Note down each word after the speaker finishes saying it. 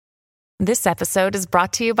This episode is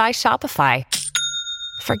brought to you by Shopify.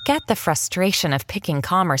 Forget the frustration of picking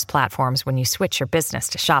commerce platforms when you switch your business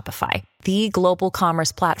to Shopify, the global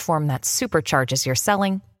commerce platform that supercharges your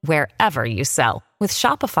selling wherever you sell. With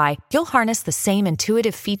Shopify, you'll harness the same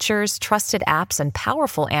intuitive features, trusted apps, and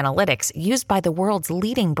powerful analytics used by the world's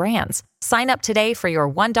leading brands. Sign up today for your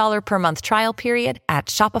 $1 per month trial period at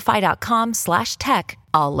shopify.com/tech,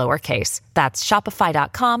 all lowercase. That's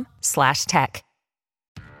shopify.com/tech.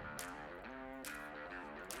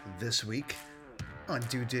 This week on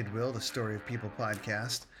Do Did Will, the Story of People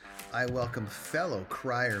podcast, I welcome fellow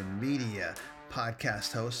Crier Media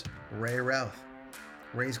podcast host Ray Rauth.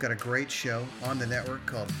 Ray's got a great show on the network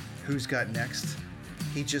called Who's Got Next.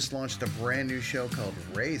 He just launched a brand new show called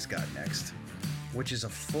Ray's Got Next, which is a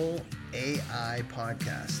full AI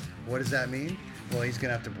podcast. What does that mean? Well, he's going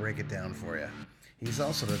to have to break it down for you. He's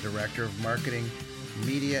also the Director of Marketing,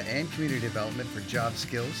 Media, and Community Development for Job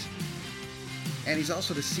Skills. And he's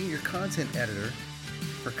also the Senior Content Editor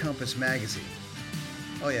for Compass Magazine.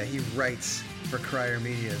 Oh yeah, he writes for Crier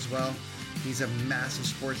Media as well. He's a massive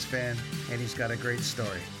sports fan, and he's got a great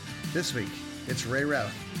story. This week, it's Ray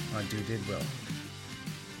Rauth on Do Did Will.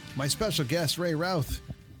 My special guest, Ray Rauth.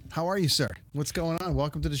 How are you, sir? What's going on?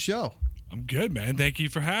 Welcome to the show. I'm good, man. Thank you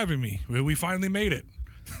for having me. We finally made it.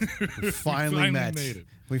 We finally met.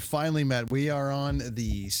 We finally met. We are on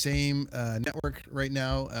the same network right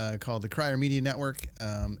now called the Crier Media Network.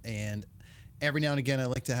 And every now and again, I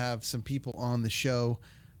like to have some people on the show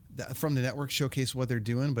from the network showcase what they're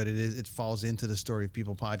doing, but it falls into the Story of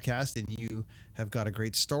People podcast. And you have got a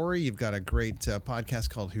great story. You've got a great podcast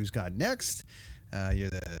called Who's Got Next. You're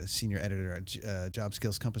the senior editor at Job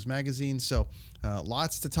Skills Compass Magazine. So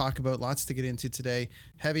lots to talk about, lots to get into today.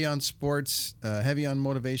 Heavy on sports, heavy on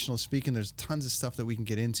motivational speaking. There's tons of stuff that we can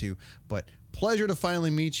get into, but pleasure to finally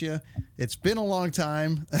meet you. It's been a long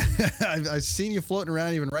time. I've seen you floating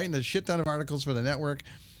around. You've been writing a shit ton of articles for the network.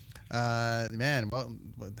 Man, well,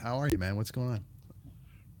 how are you, man? What's going on?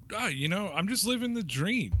 I'm just living the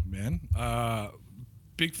dream, man.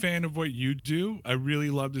 Big fan of what you do. I really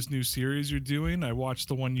love this new series you're doing. I watched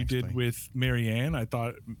the one you did with Marianne. I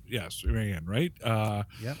thought, yes, Marianne, right?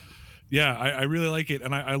 Yep. Yeah, I really like it.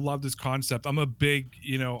 And I love this concept. I'm a big,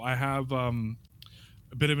 I have a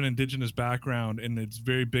bit of an indigenous background, and it's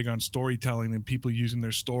very big on storytelling and people using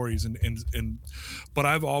their stories. But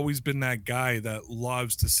I've always been that guy that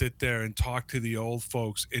loves to sit there and talk to the old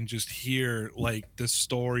folks and just hear like the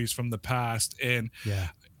stories from the past. And yeah.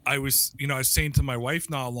 I was saying to my wife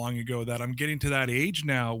not long ago that I'm getting to that age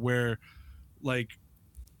now where like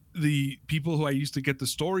the people who I used to get the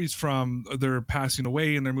stories from, they're passing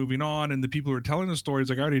away and they're moving on. And the people who are telling the stories,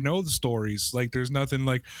 like I already know the stories. Like there's nothing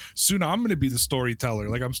like soon I'm going to be the storyteller.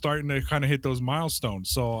 Like I'm starting to kind of hit those milestones.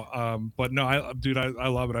 So, but no, I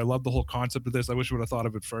love it. I love the whole concept of this. I wish I would have thought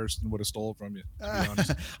of it first and would have stole it from you, to be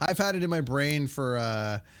honest. I've had it in my brain for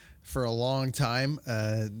a long time,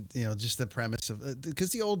 just the premise of,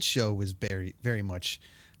 because the old show was very, very much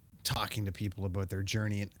talking to people about their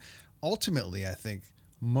journey. And ultimately, I think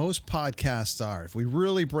most podcasts are, if we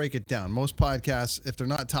really break it down, most podcasts, if they're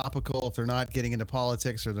not topical, if they're not getting into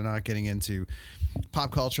politics or they're not getting into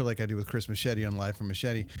pop culture like I do with Chris Machete on Live from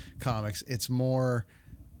Machete Comics, it's more,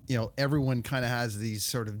 everyone kind of has these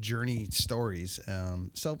sort of journey stories.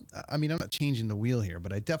 So, I mean, I'm not changing the wheel here,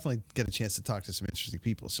 but I definitely get a chance to talk to some interesting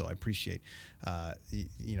people. So I appreciate,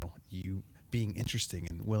 you being interesting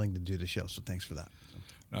and willing to do the show. So thanks for that.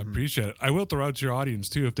 I appreciate it. I will throw out to your audience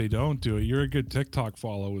too, if they don't do it. You're a good TikTok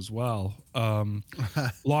follow as well.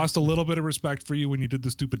 Lost a little bit of respect for you when you did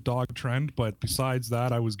the stupid dog trend, but besides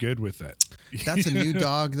that, I was good with it. That's a new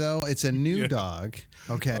dog though. It's a new dog.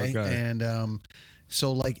 Okay. And,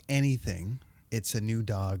 so like anything, it's a new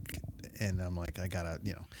dog, and I'm like, I gotta,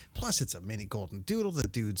 plus it's a mini golden doodle. The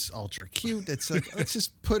dude's ultra cute. It's like, let's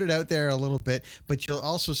just put it out there a little bit, but you'll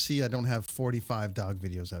also see I don't have 45 dog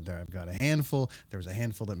videos out there. I've got a handful. There was a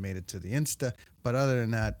handful that made it to the Insta, but other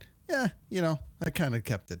than that, yeah, I kind of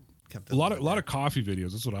kept it. A lot of coffee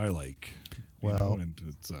videos. That's what I like. Well,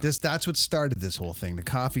 that's what started this whole thing, the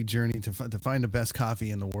coffee journey to find the best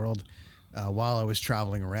coffee in the world. While I was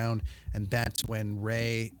traveling around, and that's when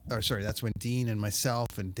that's when Dean and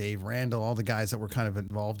myself and Dave Randall, all the guys that were kind of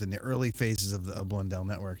involved in the early phases of the Blundell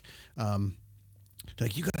Network,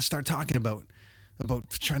 like, you got to start talking about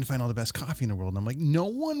trying to find all the best coffee in the world. And I'm like, no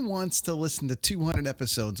one wants to listen to 200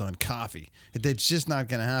 episodes on coffee. It's just not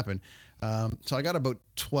going to happen. So I got about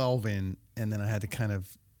 12 in, and then I had to kind of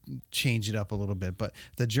change it up a little bit. But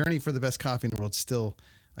the journey for the best coffee in the world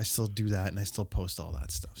I still do that, and I still post all that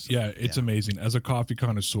stuff. So, yeah, it's amazing. As a coffee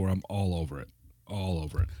connoisseur, I'm all over it. all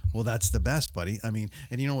over it. Well, that's the best, buddy. I mean,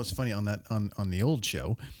 and you know what's funny on that on the old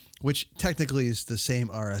show, which technically is the same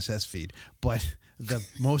RSS feed, but the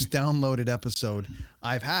most downloaded episode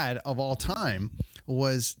I've had of all time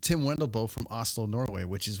was Tim Wendelbo from Oslo, Norway,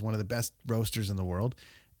 which is one of the best roasters in the world.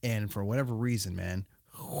 And for whatever reason, man,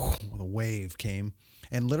 the wave came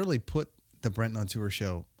and literally put the Brent on Tour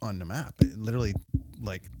show on the map. It literally,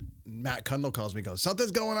 like, Matt Kundle calls me, goes,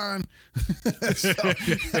 something's going on. So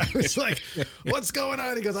I was like, what's going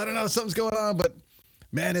on? He goes, I don't know, something's going on, but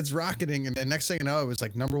man, it's rocketing. And the next thing you know, it was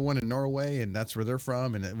like #1 in Norway, and that's where they're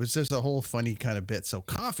from. And it was just a whole funny kind of bit. So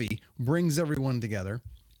coffee brings everyone together.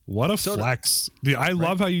 What a flex. Dude, I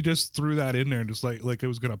love how you just threw that in there and just like it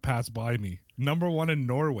was going to pass by me. #1 in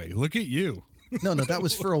Norway. Look at you. No, that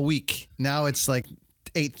was for a week. Now it's like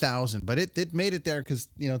 8,000, but it made it there because,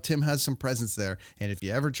 you know, Tim has some presence there. And if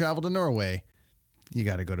you ever travel to Norway, you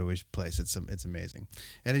got to go to his place. It's amazing.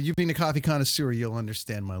 And if you've been a coffee connoisseur, you'll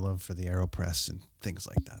understand my love for the AeroPress and things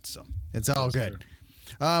like that. So it's all good.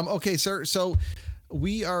 Okay, sir. So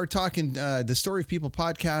we are talking the Story of People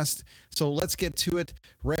podcast. So let's get to it.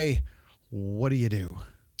 Ray, what do you do?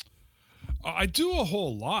 I do a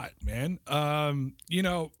whole lot, man. You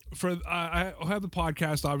know, I have the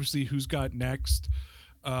podcast, obviously, Who's Got Next.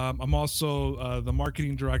 I'm also the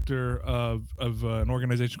marketing director of an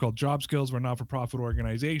organization called Job Skills. We're a not-for-profit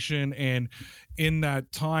organization. And in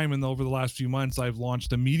that time and over the last few months, I've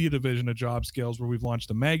launched a media division of Job Skills where we've launched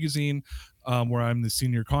a magazine where I'm the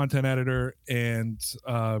senior content editor. And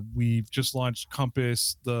we've just launched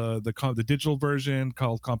Compass, the digital version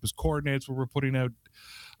called Compass Coordinates, where we're putting out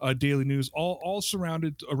daily news, all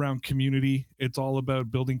surrounded around community. It's all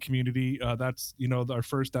about building community. That's, you know, our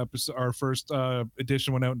first episode, our first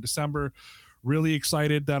edition went out in December. Really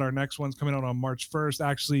excited that our next one's coming out on March 1st.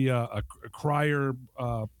 Actually, a Crier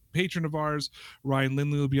patron of ours, Ryan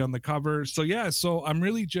Lindley, will be on the cover. So yeah, so I'm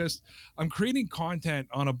creating content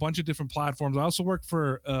on a bunch of different platforms. I also work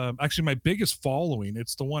for actually my biggest following.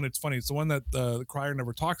 It's the one that the Crier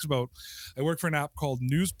never talks about. I work for an app called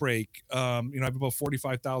Newsbreak. You know, I have about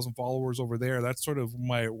 45,000 followers over there. That's sort of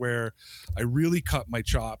where I really cut my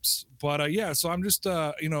chops. But yeah, so I'm just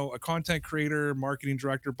you know, a content creator, marketing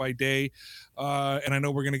director by day, and I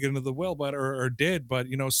know we're gonna get into the will, but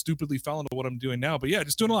you know, stupidly fell into what I'm doing now. But yeah,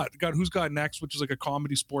 just doing a lot. Got Who's Got Next, which is like a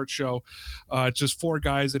comedy sports show. It's just 4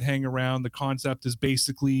 guys that hang around. The concept is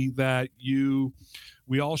basically that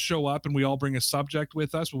we all show up and we all bring a subject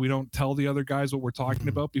with us, but we don't tell the other guys what we're talking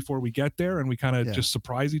about before we get there, and we kind of just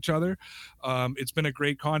surprise each other. It's been a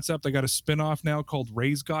great concept. I got a spinoff now called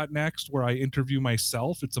Ray's Got Next, where I interview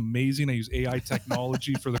myself. It's amazing. I use AI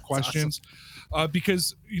technology for the questions. Awesome.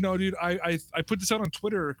 Because, you know, dude, I put this out on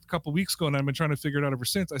Twitter a couple weeks ago, and I've been trying to figure it out ever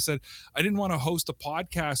since. I said I didn't want to host a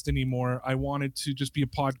podcast anymore. I wanted to just be a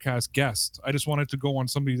podcast guest. I just wanted to go on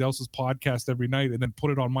somebody else's podcast every night and then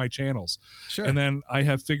put it on my channels. Sure. And then I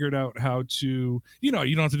have figured out how to, you know,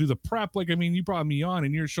 you don't have to do the prep. Like, I mean, you brought me on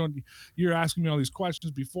and you're asking me all these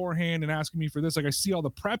questions beforehand and asking me for this. Like, I see all the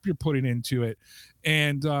prep you're putting into it.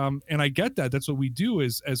 And I get that. That's what we do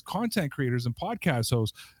as content creators and podcast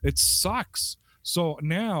hosts. It sucks. So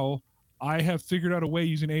now I have figured out a way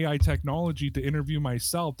using AI technology to interview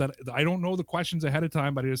myself that I don't know the questions ahead of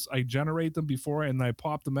time, but I generate them before and I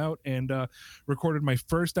pop them out, and recorded my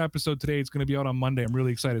first episode today. It's going to be out on Monday. I'm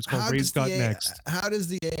really excited. It's called Ray's Got Next. How does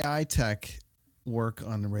the AI tech work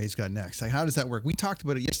on the Ray's Got Next? Like, how does that work? We talked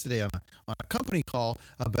about it yesterday on a company call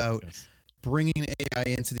about bringing AI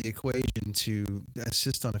into the equation to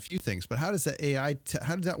assist on a few things. But how does that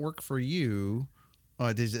how does that work for you?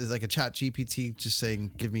 Is like a chat GPT just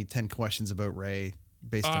saying, give me 10 questions about Ray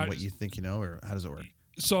based on what you think you know, or how does it work?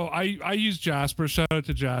 So I use Jasper. Shout out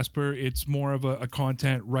to Jasper. It's more of a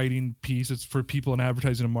content writing piece. It's for people in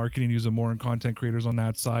advertising and marketing, use it more in content creators on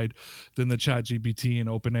that side than the chat GPT and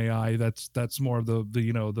OpenAI. That's more of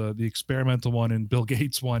the experimental one and Bill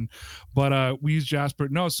Gates one. But we use Jasper.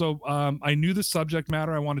 No, so I knew the subject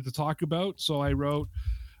matter I wanted to talk about. So I wrote,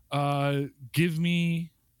 give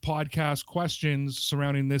me podcast questions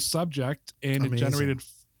surrounding this subject, and Amazing. It generated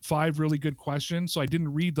 5 really good questions. So I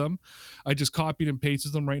didn't read them. I just copied and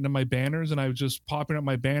pasted them right into my banners, and I was just popping up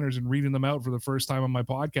my banners and reading them out for the first time on my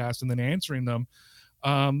podcast and then answering them.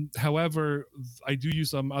 However, I do use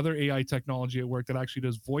some other AI technology at work that actually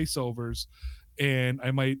does voiceovers, and I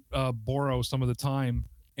might borrow some of the time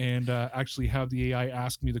and actually have the AI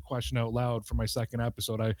ask me the question out loud for my second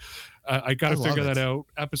episode. I got to figure that out.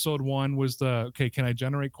 Episode 1 was can I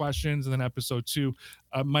generate questions? And then episode 2,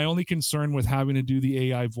 my only concern with having to do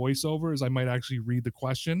the AI voiceover is I might actually read the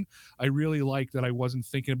question. I really like that I wasn't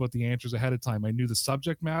thinking about the answers ahead of time. I knew the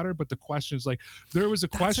subject matter, but the questions, like there was a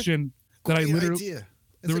question that I Great literally idea.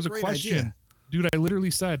 there was a question, idea. dude. I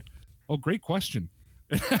literally said, "Oh, great question."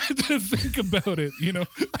 And I had to think about it,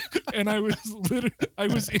 and I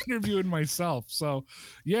was interviewing myself. So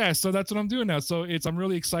yeah, so that's what I'm doing now. So I'm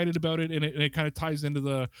really excited about it, and it kind of ties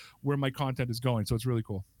into where my content is going. So it's really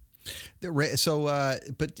cool. So,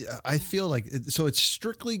 but I feel like so it's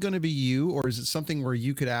strictly going to be you, or is it something where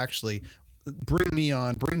you could actually bring me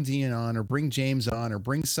on, bring Dean on, or bring James on, or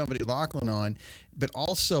bring somebody Lachlan on, but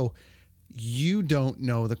also you don't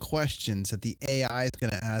know the questions that the AI is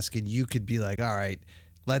going to ask, and you could be like, all right,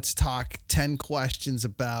 let's talk 10 questions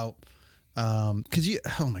about, oh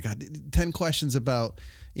my God, 10 questions about,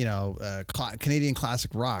 Canadian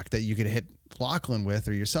classic rock that you could hit Lachlan with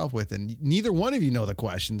or yourself with, and neither one of you know the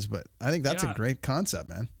questions, but I think that's a great concept,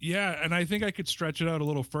 man. Yeah, and I think I could stretch it out a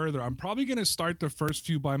little further. I'm probably going to start the first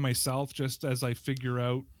few by myself, just as I figure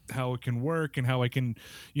out how it can work and how I can,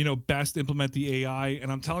 best implement the AI.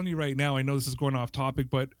 And I'm telling you right now, I know this is going off topic,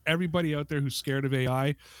 but everybody out there who's scared of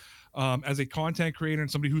AI, as a content creator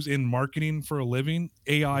and somebody who's in marketing for a living,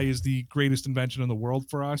 AI is the greatest invention in the world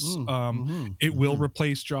for us. It will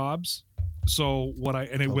replace jobs. So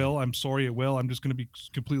I'm sorry, it will. I'm just going to be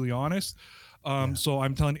completely honest. So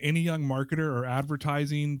I'm telling any young marketer or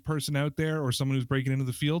advertising person out there, or someone who's breaking into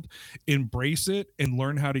the field, embrace it and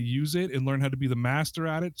learn how to use it and learn how to be the master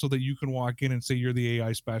at it, so that you can walk in and say you're the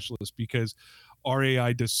AI specialist, because our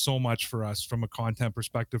AI does so much for us from a content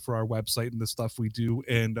perspective for our website and the stuff we do.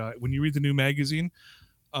 And when you read the new magazine,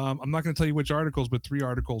 I'm not going to tell you which articles, but 3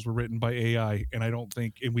 articles were written by AI. And I don't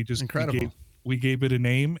think, and incredible. We gave it a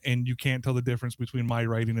name, and you can't tell the difference between my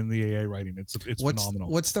writing and the AI writing. It's phenomenal.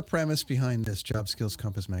 What's the premise behind this Job Skills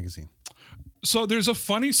Compass magazine? So there's a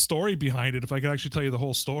funny story behind it, if I could actually tell you the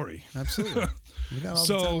whole story. Absolutely. We got all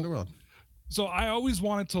the time in the world. So I always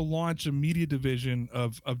wanted to launch a media division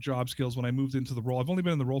of Job Skills when I moved into the role. I've only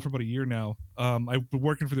been in the role for about a year now. I've been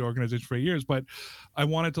working for the organization for 8 years, but I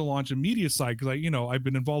wanted to launch a media side because I've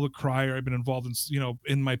been involved with Crier. I've been involved in,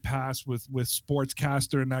 in my past with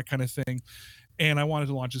Sportscaster and that kind of thing. And I wanted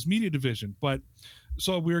to launch this media division. But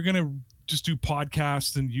so we were going to just do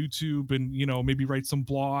podcasts and YouTube and, maybe write some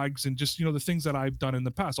blogs and just, the things that I've done in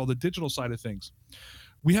the past, all the digital side of things.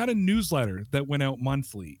 We had a newsletter that went out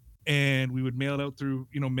monthly. And we would mail it out through,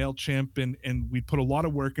 MailChimp, and we'd put a lot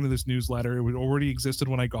of work into this newsletter. It already existed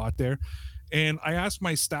when I got there. And I asked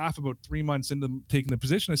my staff about 3 months into taking the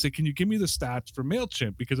position, I said, can you give me the stats for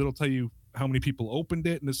MailChimp? Because it'll tell you how many people opened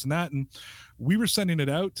it and this and that. And we were sending it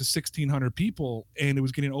out to 1,600 people, and it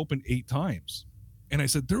was getting opened 8 times. And I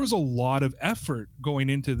said, there was a lot of effort going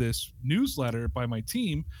into this newsletter by my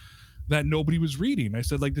team that nobody was reading. I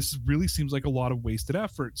said, this really seems like a lot of wasted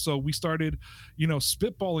effort. So we started,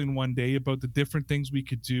 spitballing one day about the different things we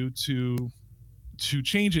could do to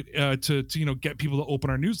change it, to get people to open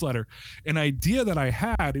our newsletter. An idea that I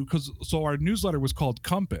had, so our newsletter was called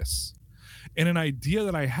Compass. And an idea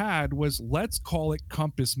that I had was, let's call it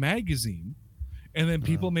Compass Magazine. And then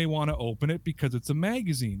people may want to open it because it's a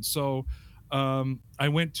magazine. So I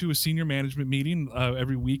went to a senior management meeting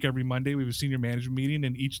every week. Every Monday we have a senior management meeting,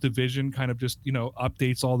 and each division kind of just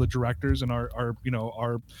updates all the directors and our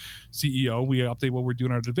CEO. We update what we're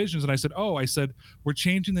doing in our divisions. And I said, we're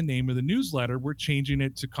changing the name of the newsletter. We're changing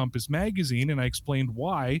it to Compass Magazine. And I explained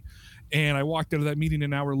why. And I walked out of that meeting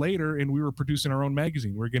an hour later, and we were producing our own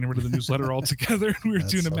magazine. We were getting rid of the newsletter altogether, and we were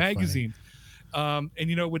doing a magazine. And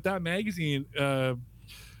with that magazine,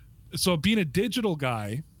 so being a digital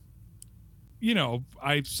guy,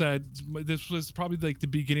 I said this was probably the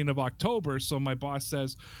beginning of October. So my boss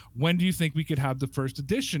says, when do you think we could have the first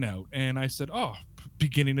edition out? And I said,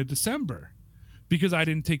 beginning of December, because I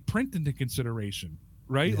didn't take print into consideration,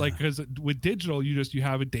 right? Yeah. Because with digital, you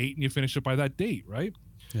have a date and you finish it by that date, right?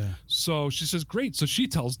 Yeah. So she says, great. So she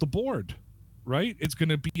tells the board, right, it's going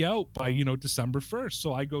to be out by December 1st.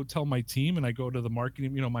 So I go tell my team, and I go to the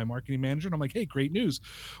marketing, my marketing manager, and I'm like, hey, great news,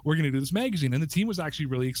 we're going to do this magazine. And the team was actually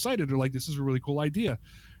really excited. They're like, this is a really cool idea.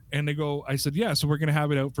 And I said, yeah, so we're going to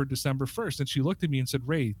have it out for December 1st. And she looked at me and said,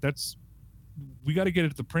 Ray, we got to get it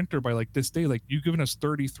to the printer by this day. You've given us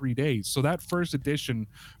 33 days. So that first edition,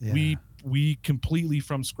 we completely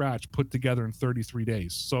from scratch put together in 33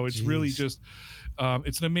 days. So it's really just,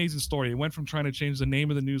 it's an amazing story. It went from trying to change the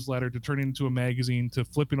name of the newsletter to turning into a magazine to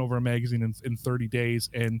flipping over a magazine in 30 days.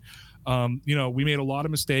 And, we made a lot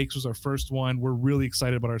of mistakes. It was our first one. We're really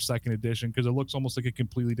excited about our second edition because it looks almost like a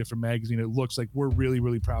completely different magazine. It looks like we're really,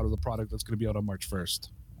 really proud of the product that's going to be out on March 1st.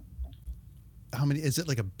 How many, is it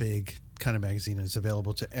like a big kind of magazine is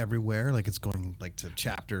available to everywhere? Like it's going like to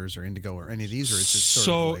Chapters or Indigo or any of these, or it's just sort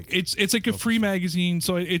so of like it's like a free magazine.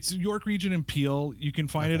 So it's York Region and Peel. You can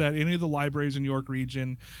find it at any of the libraries in York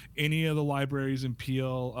Region, any of the libraries in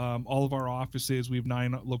Peel. All of our offices. We have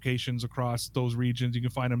 9 locations across those regions. You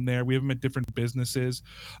can find them there. We have them at different businesses.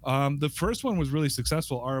 The first one was really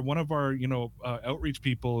successful. One of our outreach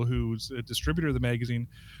people, who's a distributor of the magazine,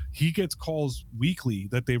 he gets calls weekly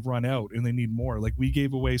that they've run out and they need more. Like we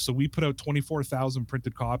gave away, so we put out 24,000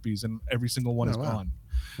 printed copies and every single one is gone.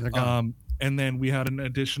 And then we had an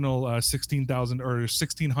additional 16,000 or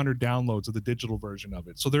 1,600 downloads of the digital version of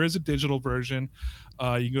it. So there is a digital version.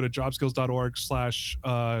 You can go to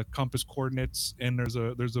jobskills.org/compass coordinates, and there's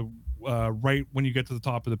a right when you get to the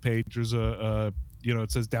top of the page, there's it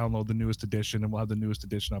says download the newest edition, and we'll have the newest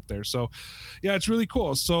edition up there. So yeah, it's really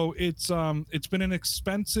cool. So it's been an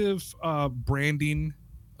expensive branding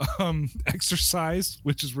exercise,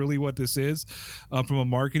 which is really what this is from a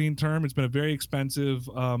marketing term. It's been a very expensive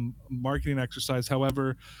marketing exercise.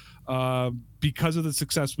 However, because of the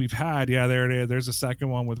success we've had, there's a second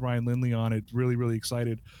one with Ryan Lindley on it. Really, really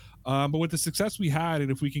excited. But with the success we had, and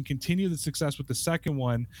if we can continue the success with the second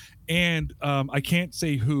one, and I can't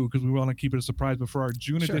say who because we want to keep it a surprise, but for our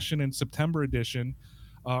June edition and September edition,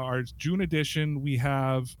 our June edition, we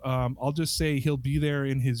have, I'll just say he'll be there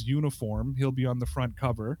in his uniform. He'll be on the front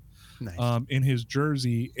cover. Nice. In his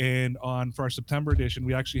jersey. And for our September edition,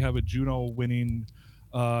 we actually have a Juno winning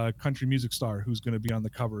country music star who's going to be on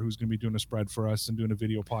the cover, who's going to be doing a spread for us and doing a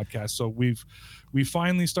video podcast. So we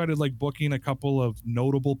finally started like booking a couple of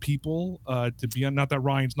notable people to be on. Not that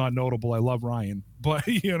Ryan's not notable. I love Ryan, but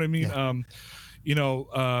you know what I mean? Yeah.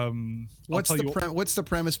 What's the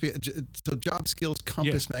premise? So Job Skills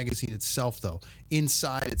Compass magazine itself, though,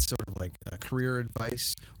 inside it's sort of like a career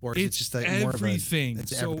advice, or it's just like everything.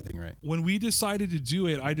 It's everything, right? When we decided to do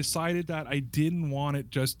it, I decided that I didn't want it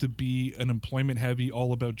just to be an employment heavy,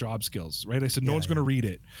 all about job skills, right? I said no one's going to read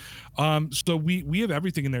it. So we have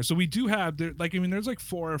everything in there. So we do have there's like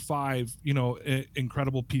 4 or 5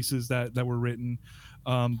 incredible pieces that were written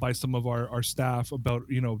by some of our staff about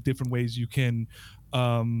different ways you can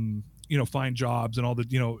find jobs and all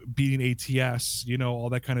the beating ATS, all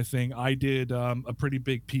that kind of thing. I did a pretty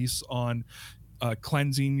big piece on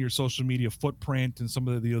cleansing your social media footprint and some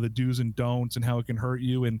of the do's and don'ts and how it can hurt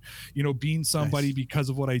you, and being somebody because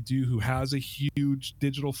of what I do who has a huge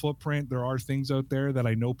digital footprint. There are things out there that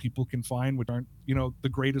I know people can find which aren't the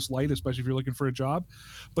greatest light, especially if you're looking for a job.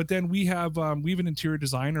 But then we have an interior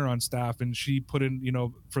designer on staff, and she put in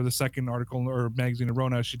for the second article or magazine in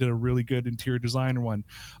Rona, she did a really good interior designer one.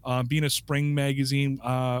 Being a spring magazine,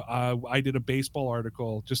 I did a baseball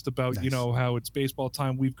article just about how it's baseball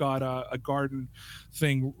time. We've got a garden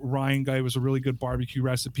thing. Ryan guy was a really good barbecue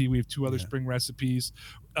recipe. We have 2 other spring recipes.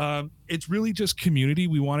 It's really just community.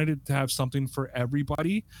 We wanted it to have something for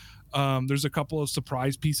everybody. There's a couple of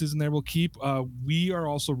surprise pieces in there we'll keep. We are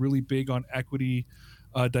also really big on equity,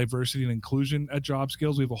 diversity, and inclusion at Job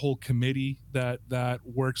Skills. We have a whole committee that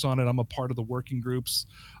works on it. I'm a part of the working groups.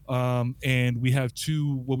 And we have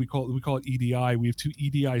 2, we call it EDI. We have 2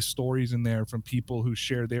 EDI stories in there from people who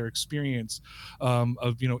share their experience of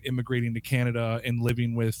immigrating to Canada and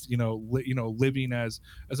living with living as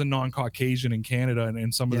a non-Caucasian in Canada,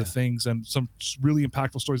 and some of the things, and some really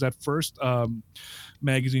impactful stories. That first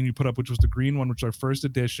magazine you put up, which was the green one, which is our first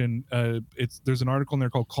edition, there's an article in there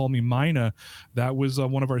called Call Me Mina. That was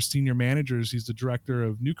one of our senior managers. He's the director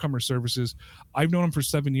of newcomer services. I've known him for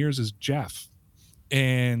 7 years as Jeff.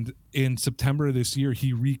 And in September of this year,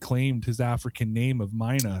 he reclaimed his African name of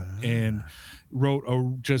Mina and wrote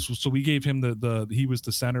so we gave him he was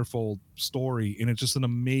the centerfold story. And it's just an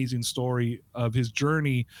amazing story of his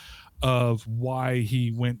journey of why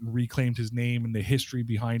he went and reclaimed his name and the history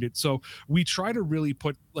behind it. So we try to really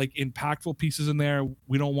put like impactful pieces in there.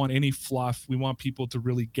 We don't want any fluff. We want people to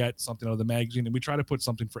really get something out of the magazine, and we try to put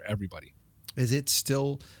something for everybody. Is it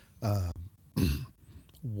still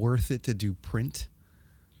worth it to do print?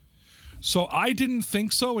 So I didn't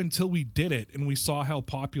think so until we did it and we saw how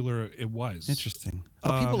popular it was. Interesting.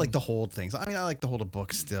 People like to hold things. I mean, I like to hold a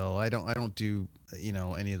book still. I don't do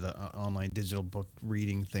any of the online digital book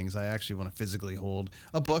reading things. I actually want to physically hold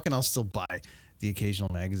a book, and I'll still buy the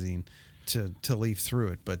occasional magazine to leaf through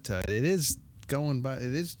it. But it is going by. It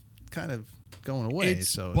is kind of going away.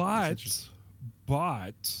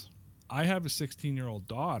 But I have a 16-year-old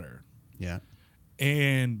daughter. Yeah.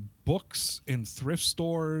 and books and thrift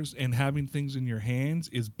stores and having things in your hands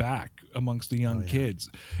is back amongst the young kids.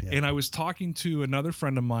 Yeah. And I was talking to another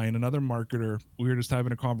friend of mine, another marketer. We were just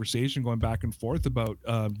having a conversation going back and forth about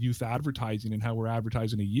youth advertising and how we're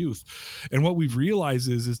advertising to youth. And what we've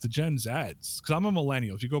realized is the Gen Zs, because I'm a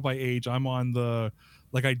millennial. If you go by age, I'm on the,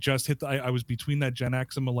 like I just hit I was between that Gen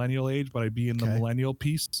X and millennial age, but I'd be in the millennial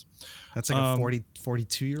piece. That's like a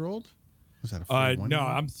 42-year-old? Was that a 41? No,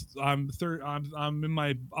 I'm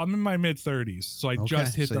in my mid 30s, so I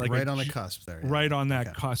just hit that, like right on the cusp there. Yeah. Right on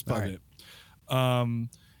that cusp of it.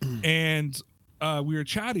 And we were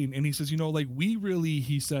chatting, and he says, like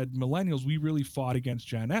he said, millennials, we really fought against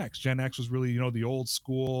Gen X. Gen X was really, the old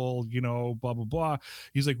school, blah blah blah.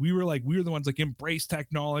 He's like, we were the ones like embrace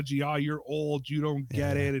technology. Oh, you're old, you don't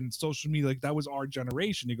get it, and social media, like that was our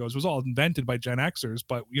generation. He goes, it was all invented by Gen Xers,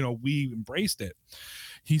 but we embraced it.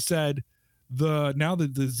 He said,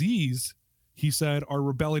 the Z's, he said, are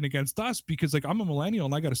rebelling against us because like I'm a millennial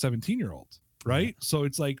and I got a 17-year-old, right? So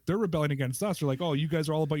it's like they're rebelling against us. They're like, oh, you guys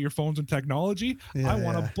are all about your phones and technology. I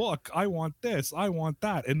want a book. I want this. I want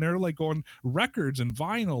that. And they're like going, records and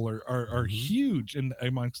vinyl are huge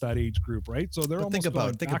amongst that age group, right? So they're almost think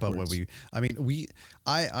about what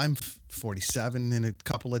I'm 47 in a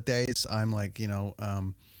couple of days. I'm like,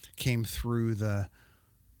 came through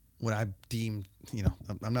what I deemed,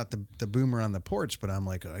 I'm not the boomer on the porch, but I'm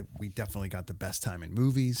like, we definitely got the best time in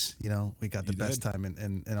movies. We got the best time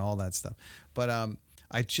in all that stuff. But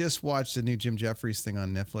I just watched the new Jim Jeffries thing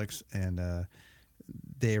on Netflix, and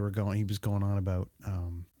he was going on about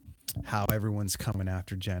how everyone's coming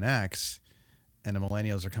after Gen X, and the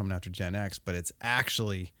millennials are coming after Gen X, but it's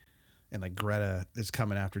actually, and like Greta is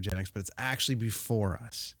coming after Gen X, but it's actually before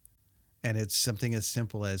us. And it's something as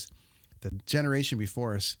simple as the generation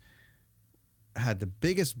before us had the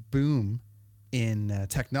biggest boom in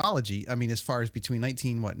technology. I mean, as far as between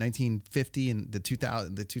 1950 and the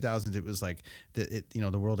 2000s, it was like the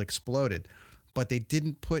world exploded, but they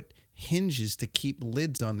didn't put hinges to keep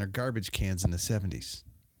lids on their garbage cans in the 70s.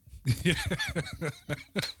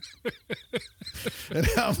 And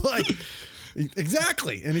I'm like,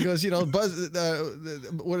 exactly. And he goes, Buzz,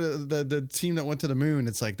 the team that went to the moon,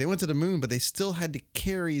 it's like they went to the moon, but they still had to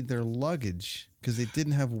carry their luggage because they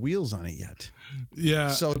didn't have wheels on it yet. Yeah.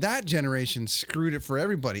 So that generation screwed it for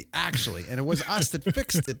everybody, actually. And it was us that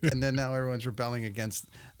fixed it. And then now everyone's rebelling against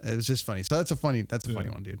it. Was just funny. So that's a funny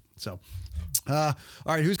one, dude. So, all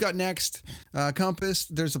right, who's got next? Compass,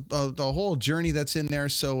 there's a whole journey that's in there.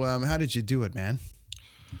 So how did you do it, man?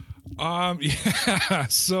 Yeah.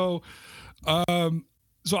 So I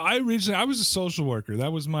was a social worker.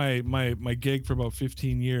 That was my gig for about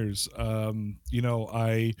 15 years.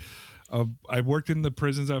 I worked in the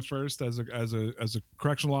prisons at first as a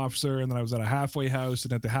correctional officer, and then I was at a halfway house.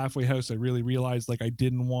 And at the halfway house, I really realized like I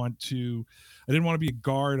didn't want to be a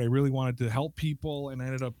guard. I really wanted to help people, and I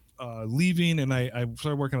ended up leaving. And I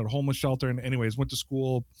started working at a homeless shelter. And anyways, went to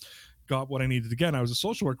school, got what I needed to get. And I was a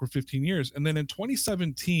social worker for 15 years. And then in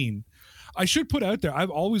 2017, I should put out there, I've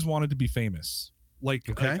always wanted to be famous. Like,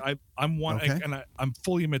 okay. I'm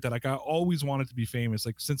fully admit that. Like, I always wanted to be famous,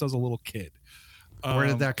 like since I was a little kid. Where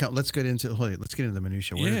did that come? Let's get into the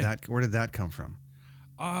minutia. Where did that come from?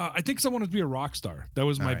 I think I wanted to be a rock star. That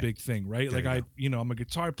was my big thing, right? There like I'm a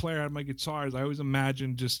guitar player. I have my guitars. I always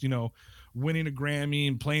imagined just, winning a Grammy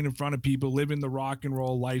and playing in front of people, living the rock and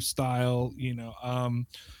roll lifestyle.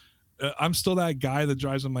 I'm still that guy that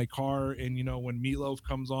drives in my car, and when Meatloaf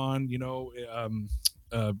comes on,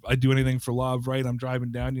 I do anything for love, right? I'm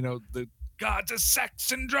driving down, the gods of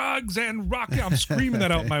sex and drugs and rock. I'm screaming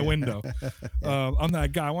that out my window. I'm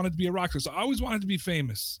that guy. I wanted to be a rock star. So I always wanted to be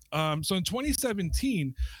famous. So in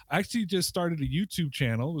 2017, I actually just started a YouTube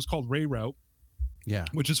channel. It was called Ray Rauth. Yeah.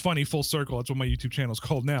 Which is funny, full circle. That's what my YouTube channel is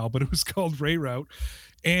called now, but it was called Ray Rauth.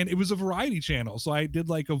 And it was a variety channel. So I did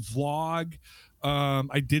like a vlog.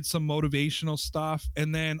 I did some motivational stuff,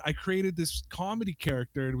 and then I created this comedy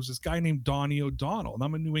character. It was this guy named Donnie O'Donnell, and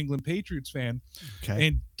I'm a New England Patriots fan. Okay.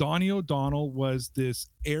 And Donnie O'Donnell was this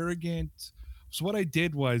arrogant. So what I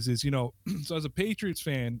did was, so as a Patriots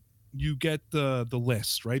fan, you get the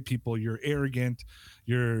list, right? People, you're arrogant,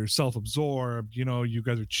 you're self-absorbed, you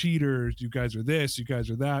guys are cheaters, you guys are this, you guys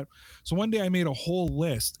are that. So one day I made a whole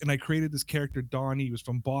list, and I created this character, Donnie. He was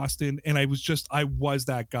from Boston, and I was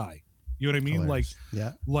that guy. You know what I mean? Hilarious.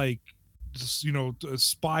 Like, just,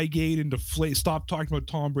 Spygate and deflate. Stop talking about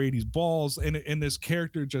Tom Brady's balls, and this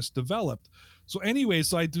character just developed. So anyway,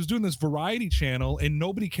 so I was doing this variety channel, and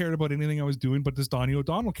nobody cared about anything I was doing but this Donnie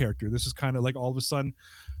O'Donnell character. This is kind of like all of a sudden,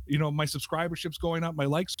 my subscribership's going up, my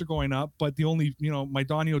likes are going up, but the only, my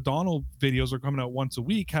Donnie O'Donnell videos are coming out once a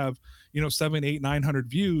week, have 7, 8, 900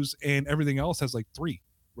 views, and everything else has like 3.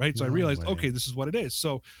 Right. So I realized, okay, this is what it is.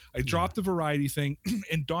 So I dropped the variety thing.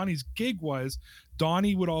 And Donnie's gig was,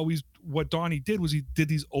 what Donnie did was he did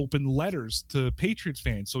these open letters to Patriots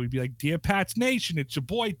fans. So he'd be like, "Dear Pats Nation, it's your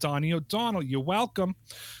boy Donnie O'Donnell. You're welcome."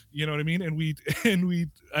 You know what I mean?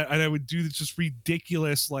 And I would do this just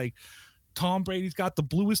ridiculous, like, Tom Brady's got the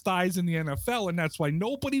bluest eyes in the NFL, and that's why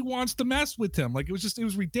nobody wants to mess with him. Like, it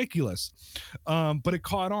was ridiculous. But it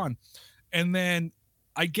caught on. And then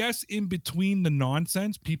I guess in between the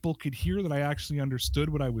nonsense, people could hear that I actually understood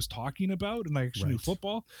what I was talking about, and I actually knew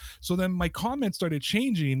football. So then my comments started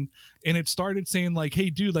changing, and it started saying like, "Hey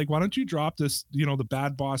dude, like, why don't you drop this, the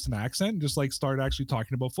bad Boston accent and just like start actually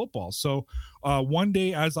talking about football?" So one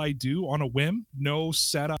day, as I do on a whim, no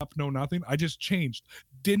setup, no nothing, I just changed.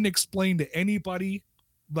 Didn't explain to anybody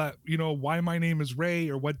that, why my name is Ray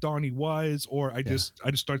or what Donnie was, or I just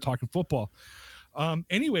started talking football.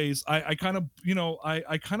 Anyways, I kind of,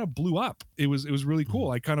 I kind of blew up. It was really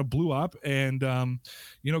cool. I kind of blew up and,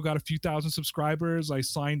 got a few thousand subscribers. I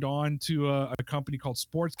signed on to a company called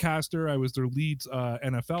Sportscaster. I was their lead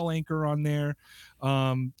NFL anchor on there.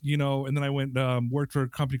 And then I went, worked for a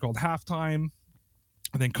company called Halftime,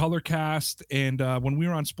 and then Colorcast. And when we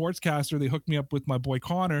were on Sportscaster, they hooked me up with my boy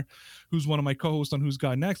Connor, who's one of my co-hosts on Who's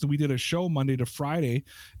Got Next. And we did a show Monday to Friday.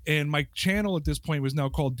 And my channel at this point was now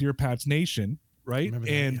called Dear Pats Nation. Right.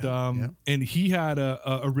 And he had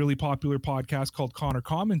a really popular podcast called Connor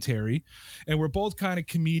Commentary, and we're both kind of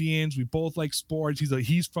comedians. We both like sports.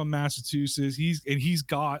 He's from Massachusetts. He's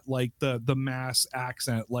got like the Mass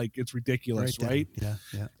accent, like it's ridiculous. Right.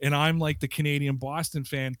 Yeah. And I'm like the Canadian Boston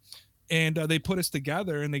fan. And they put us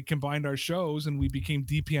together and they combined our shows and we became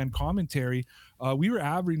DPN Commentary. We were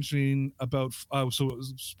averaging about, so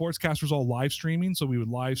Sportscast was all live streaming. So we would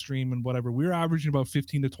live stream and whatever. We were averaging about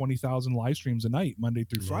 15 to 20,000 live streams a night, Monday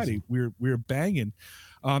through Friday. We were banging.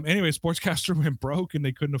 Anyway, Sportscaster went broke and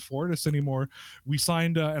they couldn't afford us anymore. We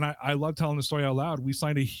signed, and I love telling the story out loud. We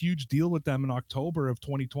signed a huge deal with them in October of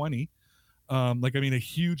 2020. A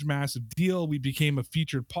huge, massive deal. We became a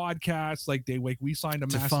featured podcast. We signed a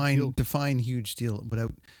massive deal. Define huge deal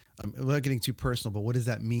without getting too personal, but what does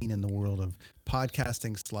that mean in the world of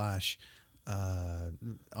podcasting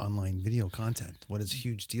 / online video content? What is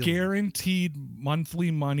huge deal? Guaranteed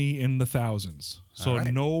monthly money in the thousands. So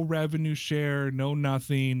no revenue share, no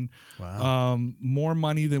nothing. Wow. More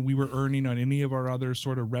money than we were earning on any of our other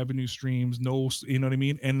sort of revenue streams. No, you know what I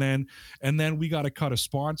mean? And then we got to cut a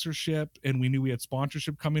sponsorship, and we knew we had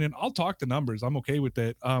sponsorship coming in. I'll talk the numbers. I'm okay with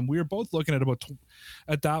it. We were both looking at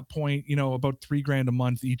at that point, about $3,000 a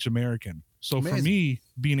month each American. So amazing. For me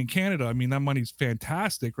being in Canada, I mean, that money's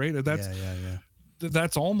fantastic, right?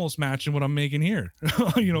 That's almost matching what I'm making here,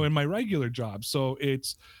 in my regular job. So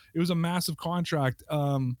it was a massive contract.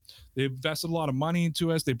 They invested a lot of money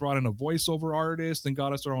into us. They brought in a voiceover artist and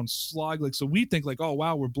got us our own slug. So we think oh,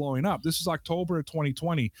 wow, we're blowing up. This is October of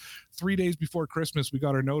 2020. 3 days before Christmas, we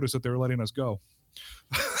got our notice that they were letting us go.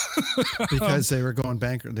 Because they were going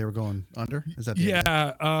bankrupt. They were going under. Is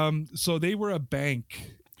that so they were a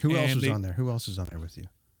bank. Who else was on there? Who else was on there with you?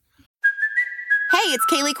 Hey, it's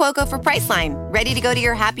Kaylee Cuoco for Priceline. Ready to go to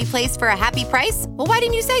your happy place for a happy price? Well, why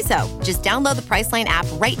didn't you say so? Just download the Priceline app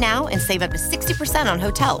right now and save up to 60% on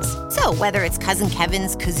hotels. So whether it's Cousin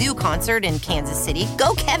Kevin's Kazoo Concert in Kansas City,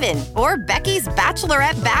 go Kevin, or Becky's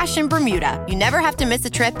Bachelorette Bash in Bermuda, you never have to miss a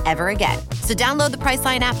trip ever again. So download the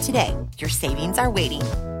Priceline app today. Your savings are waiting.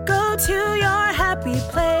 Go to your happy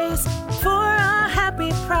place for a happy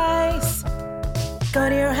price. Go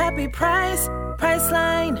to your happy price,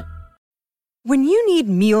 Priceline. When you need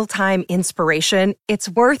mealtime inspiration, it's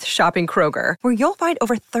worth shopping Kroger, where you'll find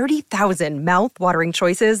over 30,000 mouth-watering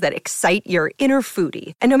choices that excite your inner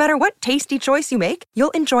foodie. And no matter what tasty choice you make,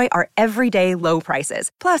 you'll enjoy our everyday low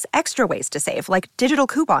prices, plus extra ways to save, like digital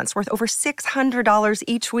coupons worth over $600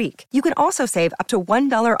 each week. You can also save up to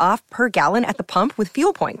 $1 off per gallon at the pump with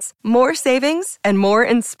fuel points. More savings and more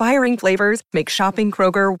inspiring flavors make shopping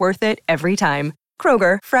Kroger worth it every time.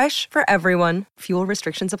 Kroger, fresh for everyone. Fuel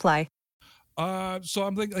restrictions apply. So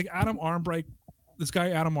I'm like Adam Armbrecht, this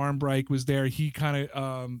guy Adam Armbrecht was there. He kind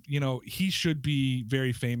of, he should be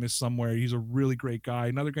very famous somewhere. He's a really great guy.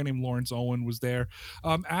 Another guy named Lawrence Owen was there.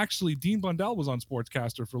 Actually, Dean Blundell was on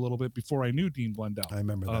Sportscaster for a little bit before I knew Dean Blundell. I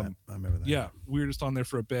remember that. Yeah, we were just on there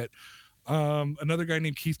for a bit. Another guy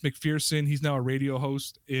named Keith McPherson. He's now a radio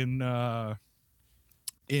host in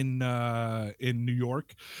in New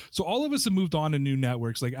York. So all of us have moved on to new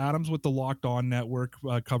networks. Like Adam's with the Locked On Network,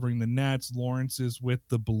 covering the Nets. Lawrence is with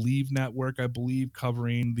the Believe Network, I believe,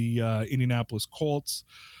 covering the Indianapolis Colts.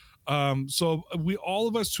 So we, all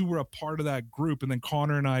of us who were a part of that group, and then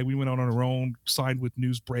Connor and I, we went out on our own, signed with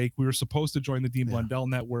Newsbreak. We were supposed to join the Dean Blundell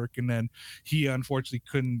Network, and then he unfortunately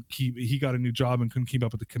he got a new job and couldn't keep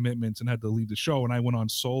up with the commitments and had to leave the show, and I went on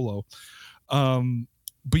solo.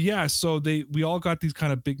 But yeah, so we all got these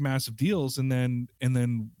kind of big, massive deals, and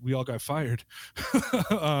then we all got fired.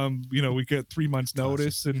 We get 3 months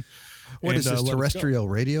notice, and what is this, terrestrial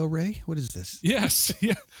radio, Ray? What is this? Yes,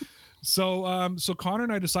 yeah. So Connor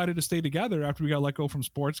and I decided to stay together after we got let go from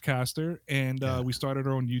Sportscaster, and we started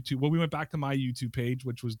our own YouTube. Well, we went back to my YouTube page,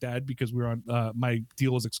 which was dead because we were on my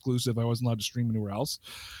deal was exclusive. I wasn't allowed to stream anywhere else.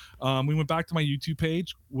 We went back to my YouTube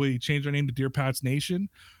page. We changed our name to Dear Pats Nation.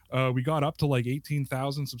 We got up to like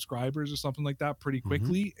 18,000 subscribers or something like that pretty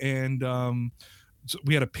quickly. And so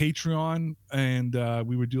we had a Patreon, and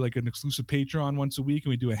we would do like an exclusive Patreon once a week,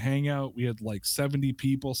 and we do a hangout. We had like 70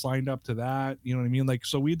 people signed up to that. You know what I mean? Like,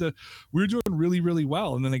 so we were doing really, really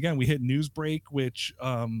well. And then again, we hit Newsbreak, which,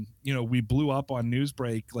 we blew up on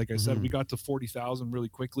Newsbreak. Like I said, we got to 40,000 really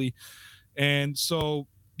quickly. And so,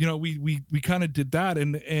 we kind of did that,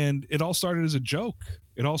 and it all started as a joke.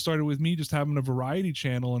 It all started with me just having a variety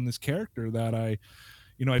channel and this character that I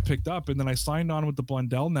picked up, and then I signed on with the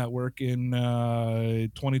Blundell Network in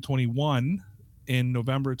 2021, in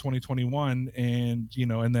November 2021, and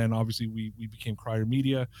then obviously we became Crier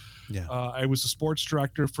Media. Yeah. I was a sports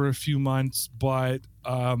director for a few months, but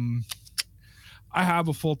I have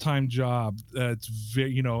a full-time job that's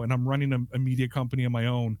very, and I'm running a media company of my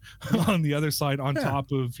own on the other side, on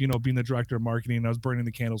top of, being the director of marketing. And I was burning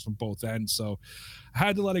the candles from both ends. So I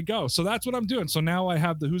had to let it go. So that's what I'm doing. So now I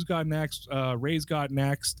have the Who's Got Next, Ray's Got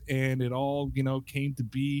Next, and it all, came to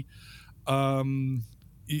be, and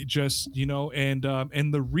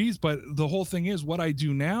the reason, but the whole thing is what I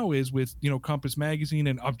do now is with, Compass Magazine,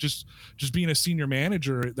 and I'm just being a senior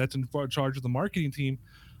manager that's in charge of the marketing team.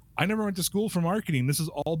 I never went to school for marketing. This is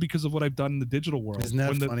all because of what I've done in the digital world. Isn't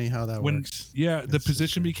that funny how that works? Yeah, the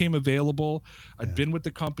position became available. I'd been with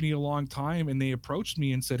the company a long time, and they approached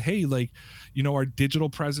me and said, hey, our digital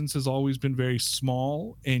presence has always been very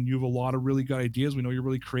small, and you have a lot of really good ideas. We know you're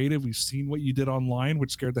really creative. We've seen what you did online,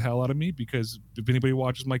 which scared the hell out of me, because if anybody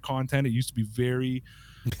watches my content, it used to be very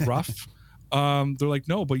rough. They're like,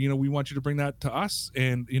 no, but we want you to bring that to us.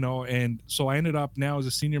 And so I ended up now as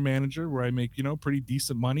a senior manager where I make pretty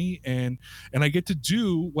decent money, and I get to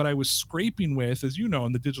do what I was scraping with, as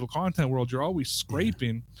in the digital content world, you're always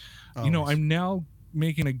scraping. I'm now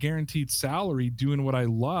making a guaranteed salary doing what I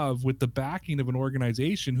love with the backing of an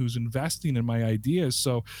organization who's investing in my ideas.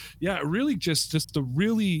 So yeah, really just the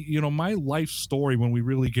really, my life story, when we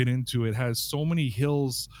really get into it, has so many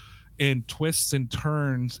hills and twists and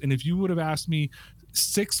turns. And if you would have asked me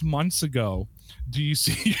 6 months ago, do you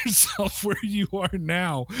see yourself where you are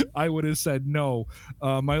now, I would have said no.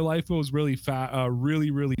 My life was really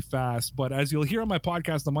really fast. But as you'll hear on my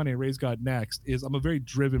podcast on Monday, Ray's Got Next, is I'm a very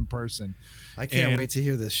driven person. I can't wait to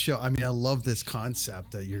hear this show. I mean, I love this concept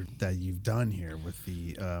that you've done here with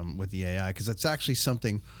the AI, because it's actually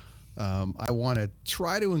something I want to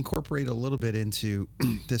try to incorporate a little bit into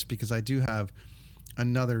this, because I do have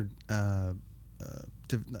another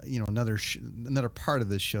another part of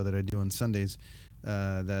this show that I do on Sundays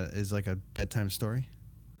that is like a bedtime story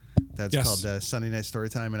that's called Sunday Night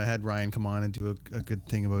Storytime, and I had Ryan come on and do a good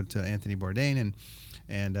thing about Anthony Bourdain,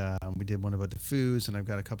 and we did one about the Foos, and I've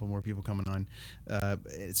got a couple more people coming on.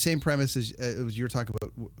 Same premise as it was you were talking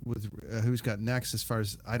about with Who's Got Next, as far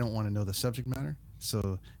as I don't want to know the subject matter.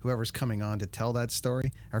 So whoever's coming on to tell that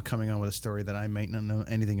story are coming on with a story that I might not know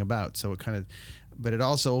anything about. So but it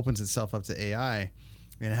also opens itself up to AI,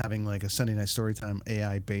 and having like a Sunday Night Storytime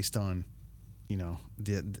AI based on,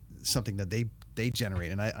 something that they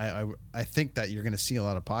generate. And I think that you're going to see a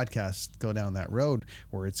lot of podcasts go down that road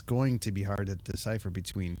where it's going to be hard to decipher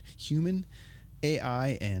between human,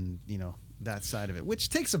 AI, and that side of it, which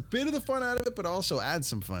takes a bit of the fun out of it, but also adds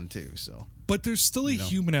some fun too. So, but there's still a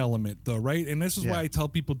human element though, right? And this is why I tell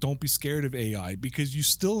people, don't be scared of AI, because you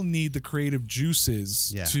still need the creative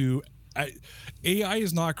juices to. AI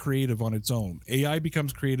is not creative on its own. AI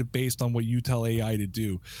becomes creative based on what you tell AI to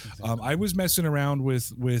do. Exactly. I was messing around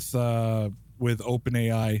with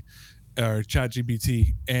OpenAI or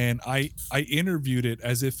ChatGPT, and I interviewed it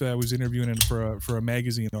as if I was interviewing it for a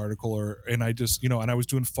magazine article, and I just and I was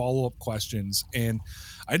doing follow-up questions, and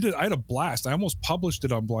I had a blast. I almost published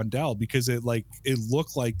it on Blondell because it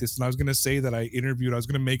looked like this, and I was going to say that I was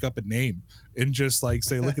going to make up a name and just like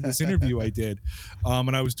say, look at this interview I did.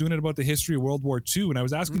 And I was doing it about the history of World War II, and I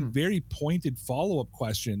was asking very pointed follow-up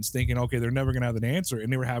questions, thinking, okay, they're never going to have an answer,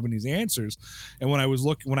 and they were having these answers. And when I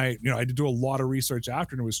had to do a lot of research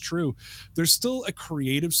after, and it was true, there's still a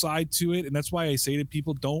creative side to it, and that's why I say to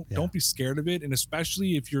people, don't be scared of it. And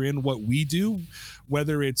especially if you're in what we do,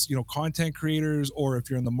 whether it's content creators or if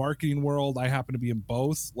you're in the marketing world, I happen to be in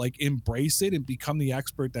both. Like, embrace it and become the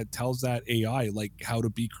expert that tells that AI like how to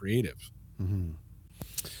be creative. Mm-hmm.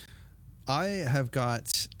 I have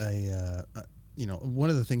got one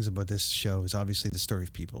of the things about this show is obviously the story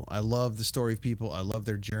of people. I love the story of people. I love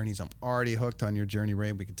their journeys. I'm already hooked on your journey,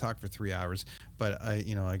 Ray. We can talk for 3 hours, but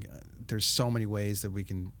there's so many ways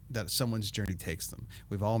that someone's journey takes them.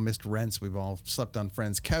 We've all missed rents. We've all slept on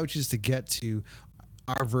friends' couches to get to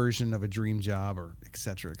our version of a dream job, or et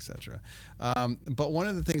cetera, et cetera. But one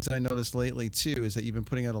of the things that I noticed lately too is that you've been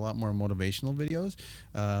putting out a lot more motivational videos.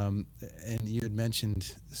 And you had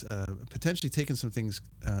mentioned potentially taking some things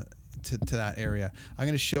to that area. I'm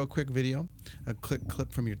going to show a quick video, a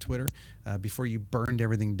clip from your Twitter before you burned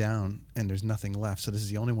everything down and there's nothing left. So this is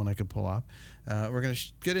the only one I could pull off. We're going to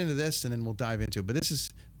get into this and then we'll dive into it. But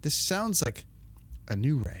this sounds like a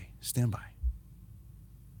new Ray. Stand by.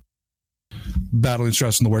 Battling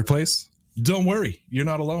stress in the workplace? Don't worry, you're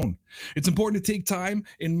not alone. It's important to take time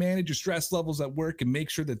and manage your stress levels at work and make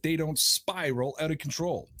sure that they don't spiral out of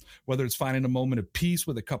control. Whether it's finding a moment of peace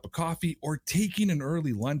with a cup of coffee or taking an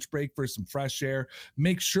early lunch break for some fresh air,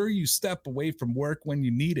 make sure you step away from work when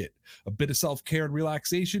you need it. A bit of self-care and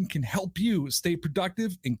relaxation can help you stay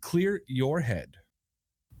productive and clear your head.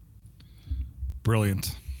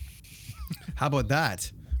 Brilliant. How about that?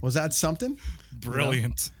 Was that something?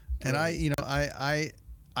 Brilliant. And I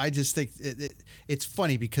just think it's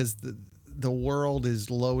funny because the world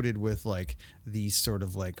is loaded with like these sort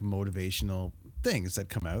of like motivational things that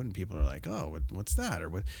come out and people are like, oh, what's that? Or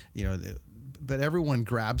what, but everyone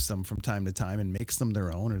grabs them from time to time and makes them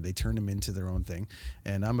their own, or they turn them into their own thing.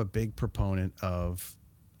 And I'm a big proponent of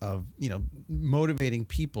motivating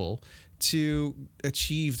people to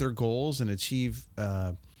achieve their goals and achieve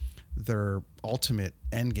their ultimate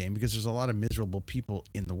end game, because there's a lot of miserable people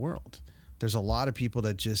in the world. There's a lot of people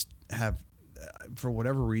that just have, for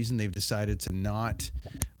whatever reason, they've decided to not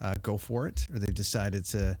go for it, or they've decided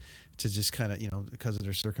to just kind of, because of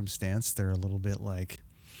their circumstance, they're a little bit like,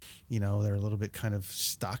 they're a little bit kind of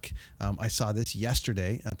stuck. I saw this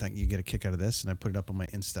yesterday. I think you get a kick out of this, and I put it up on my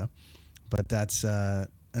Insta. But that's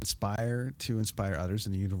inspire others,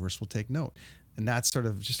 and the universe will take note. And that's sort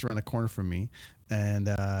of just around the corner from me. And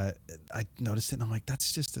I noticed it, and I'm like,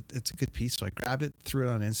 it's a good piece. So I grabbed it, threw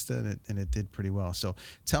it on Insta, and it did pretty well. So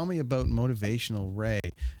tell me about Motivational Ray.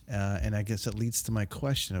 And I guess it leads to my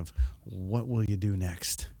question of, what will you do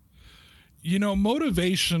next?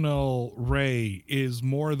 Motivational Ray is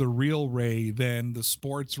more the real Ray than the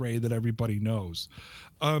sports Ray that everybody knows.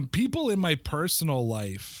 People in my personal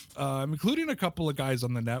life, including a couple of guys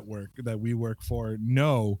on the network that we work for,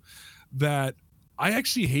 know that I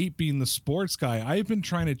actually hate being the sports guy. I've been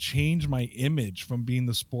trying to change my image from being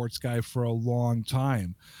the sports guy for a long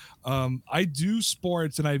time. I do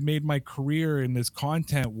sports, and I've made my career in this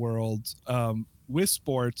content world with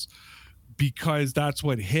sports because that's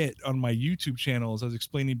what hit on my YouTube channel, as I was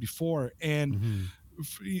explaining before. And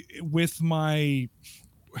with my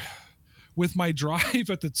drive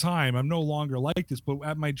at the time, I'm no longer like this, but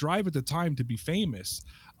at my drive at the time to be famous,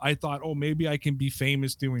 I thought, oh, maybe I can be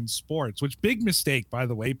famous doing sports, which big mistake, by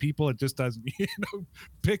the way, people, it just doesn't,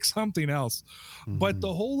 pick something else. But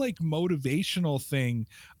the whole like motivational thing,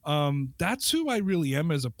 that's who I really am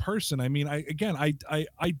as a person. I mean,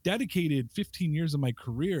 I dedicated 15 years of my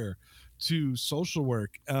career to social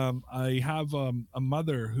work. I have a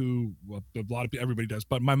mother who, well, a lot of people, everybody does,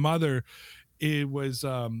 but my mother is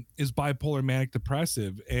bipolar manic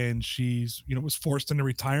depressive, and she's was forced into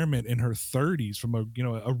retirement in her 30s from a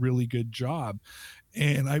really good job.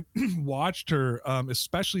 And I watched her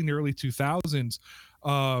especially in the early 2000s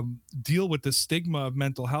deal with the stigma of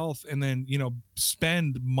mental health, and then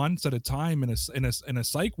spend months at a time in a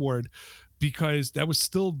psych ward, because that was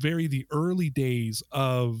still very the early days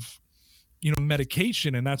of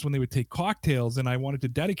medication, and that's when they would take cocktails. And I wanted to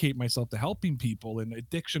dedicate myself to helping people, and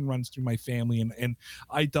addiction runs through my family, and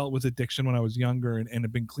I dealt with addiction when I was younger, and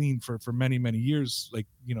have been clean for many years, like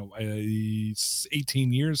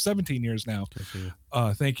 18 years, 17 years now.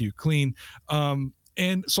 Thank you. Clean.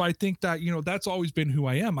 And so I think that, that's always been who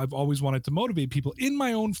I am. I've always wanted to motivate people in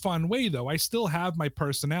my own fun way, though. I still have my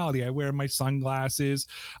personality. I wear my sunglasses.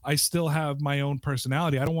 I still have my own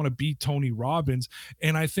personality. I don't want to be Tony Robbins.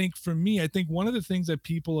 And I think for me, one of the things that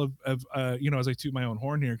people have as I toot my own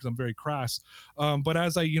horn here, because I'm very crass. But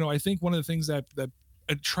as I think one of the things that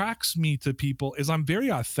attracts me to people is I'm very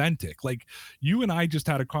authentic. Like you and I just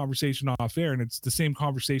had a conversation off air, and it's the same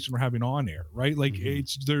conversation we're having on air, right? Like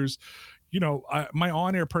there's my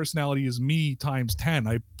on-air personality is me times 10.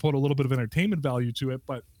 I put a little bit of entertainment value to it,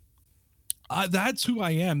 but that's who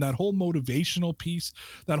I am. That whole motivational piece,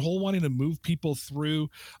 that whole wanting to move people through,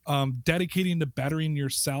 dedicating to bettering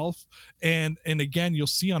yourself. And again, you'll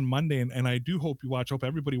see on Monday, and I do hope you watch. Hope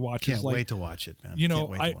everybody watches. Can't wait to watch it, man. Can't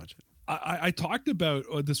wait to watch it. I talked about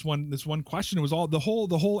this one question. It was all the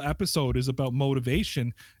whole episode is about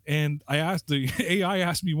motivation. And I asked the AI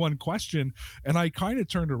asked me one question, and I kind of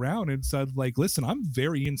turned around and said, like, listen, I'm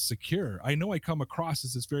very insecure. I know I come across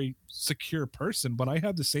as this very secure person, but I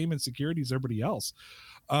have the same insecurities as everybody else.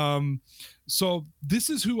 So this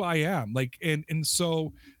is who I am. Like, and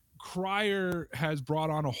so Crier has brought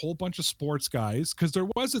on a whole bunch of sports guys, because there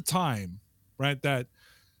was a time, right, that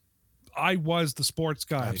I was the sports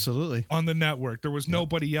guy absolutely on the network. There was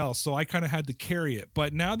nobody else, so I kind of had to carry it.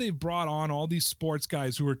 But now they've brought on all these sports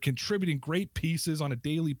guys who are contributing great pieces on a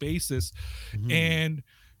daily basis. And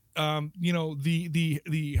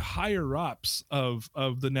the higher ups of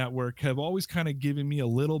the network have always kind of given me a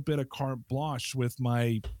little bit of carte blanche with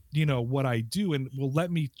my what I do, and will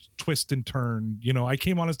let me twist and turn. I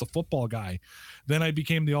came on as the football guy, then I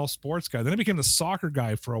became the all sports guy, then I became the soccer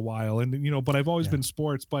guy for a while, and but I've always been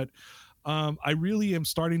sports. But I really am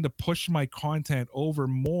starting to push my content over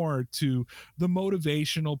more to the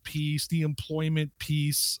motivational piece, the employment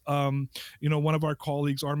piece. One of our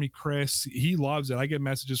colleagues, Army Chris, he loves it. I get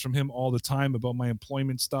messages from him all the time about my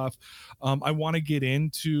employment stuff. I want to get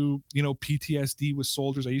into, PTSD with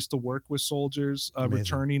soldiers. I used to work with soldiers,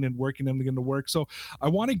 returning and working them to get into work. So I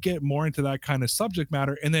want to get more into that kind of subject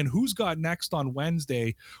matter. And then Who's Got Next on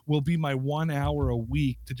Wednesday will be my 1 hour a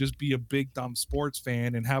week to just be a big dumb sports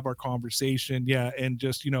fan and have our conversation. And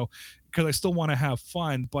just because I still want to have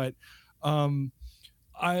fun. But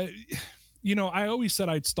I always said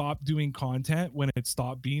I'd stop doing content when it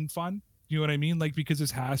stopped being fun. You know what I mean? Like, because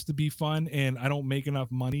this has to be fun, and I don't make enough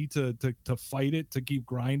money to fight it, to keep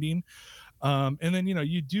grinding. And then,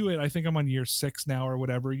 you do it. I think I'm on year 6 now or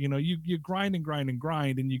whatever. You grind and grind and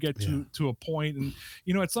grind, and you get to a point, and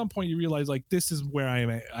at some point you realize, like, this is where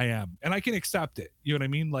I am, and I can accept it. You know what I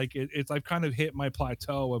mean? Like it's I've kind of hit my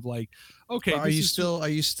plateau of, like, okay. Are you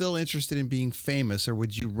still interested in being famous, or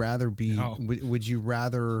would you rather be? No. Would you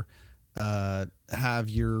rather have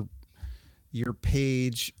your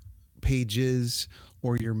pages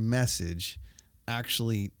or your message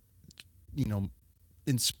actually,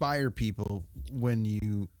 inspire people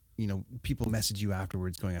when people message you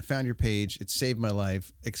afterwards going, I found your page, it saved my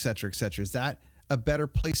life, etc., etc. Is that a better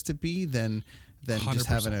place to be than 100%. Just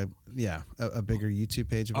having a bigger YouTube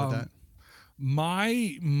page about that?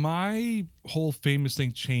 My whole famous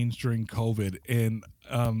thing changed during COVID, and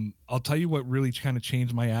I'll tell you what really kind of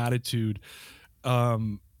changed my attitude.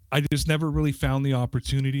 I just never really found the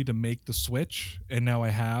opportunity to make the switch, and now I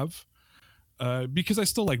have. Because I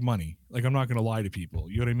still like money. Like, I'm not going to lie to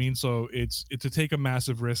people. You know what I mean? So it's to take a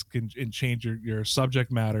massive risk and change your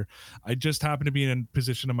subject matter. I just happen to be in a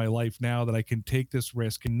position in my life now that I can take this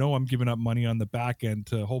risk and know I'm giving up money on the back end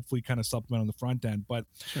to hopefully kind of supplement on the front end. But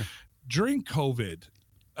during COVID,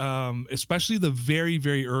 especially the very,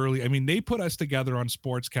 very early, I mean, they put us together on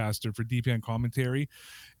Sportscaster for DPN commentary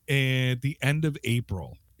at the end of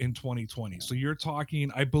April in 2020. So you're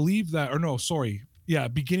talking, I believe that, or no, sorry. Yeah,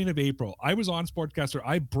 beginning of April. I was on Sportscaster.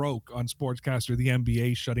 I broke on Sportscaster, the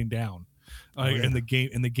NBA shutting down, and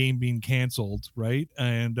the game being canceled, right?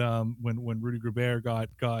 And when Rudy Gobert got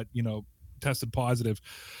tested positive,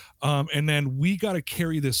 and then we got to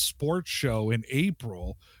carry this sports show in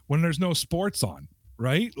April when there's no sports on.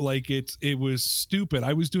 Right? Like it was stupid.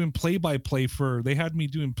 I was doing play-by-play they had me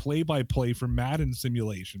doing play-by-play for Madden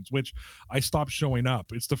simulations, which I stopped showing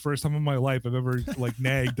up. It's the first time in my life I've ever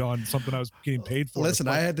nagged on something I was getting paid for. Listen,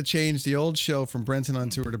 I had to change the old show from Brenton on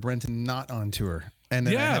Tour to Brenton not on tour. And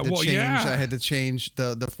then I had to change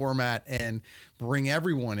the format and bring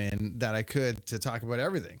everyone in that I could to talk about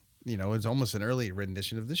everything. It's almost an early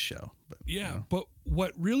rendition of this show. But, but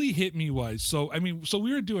what really hit me was, so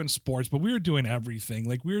we were doing sports, but we were doing everything.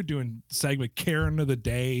 Like, we were doing segment Karen of the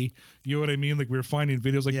day. You know what I mean? Like, we were finding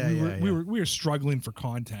videos. Like, we were struggling for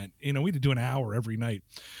content. We had to do an hour every night.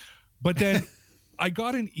 But then I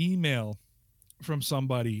got an email from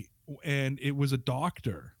somebody and it was a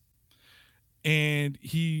doctor. And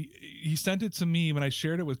he sent it to me when I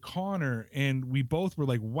shared it with Connor, and we both were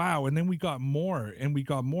like, wow. And then we got more and we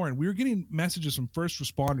got more, and we were getting messages from first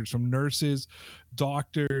responders, from nurses,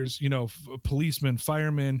 doctors, policemen,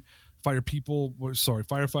 firemen,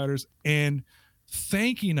 firefighters, and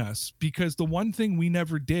thanking us, because the one thing we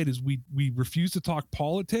never did is we refused to talk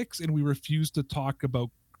politics, and we refused to talk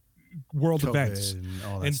about world COVID events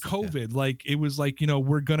and COVID. Like, it was like,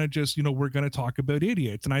 we're gonna just, we're gonna talk about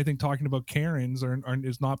idiots. And I think talking about Karens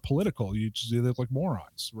is not political. You just, they look like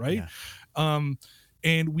morons, right? Yeah.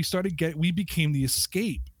 And we became the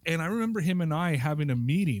escape. And I remember him and I having a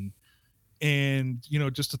meeting, and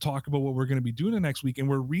just to talk about what we're going to be doing the next week. And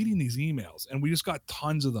we're reading these emails, and we just got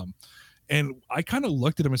tons of them. And I kind of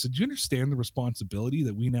looked at him and said, do you understand the responsibility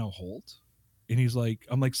that we now hold? And he's like,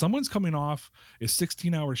 I'm like, someone's coming off a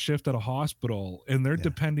 16-hour shift at a hospital, and they're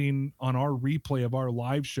depending on our replay of our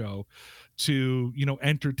live show to,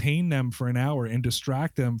 entertain them for an hour and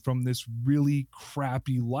distract them from this really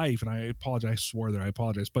crappy life. And I apologize, I swore there, I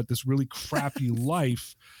apologize, but this really crappy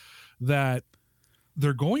life that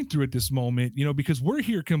they're going through at this moment, because we're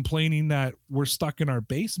here complaining that we're stuck in our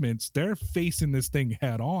basements. They're facing this thing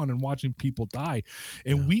head on and watching people die.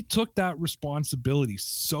 And we took that responsibility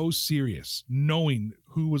so serious, knowing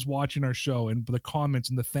who was watching our show and the comments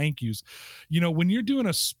and the thank yous. When you're doing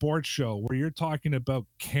a sports show where you're talking about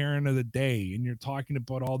Karen of the day and you're talking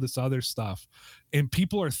about all this other stuff, and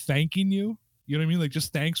people are thanking you, you know what I mean? Like,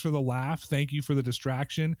 just thanks for the laugh. Thank you for the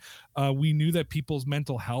distraction. We knew that people's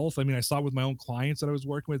mental health, I saw it with my own clients that I was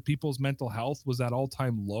working with, people's mental health was at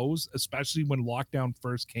all-time lows, especially when lockdown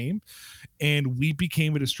first came. And we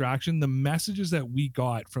became a distraction. The messages that we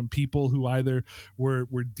got from people who either were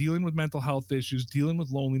dealing with mental health issues, dealing with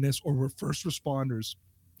loneliness, or were first responders,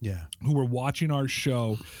 who were watching our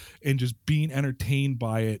show and just being entertained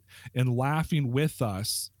by it and laughing with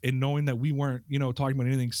us and knowing that we weren't, talking about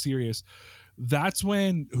anything serious. That's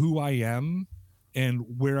when who I am and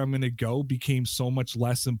where I'm going to go became so much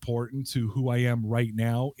less important to who I am right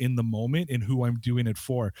now in the moment and who I'm doing it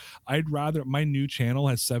for. My new channel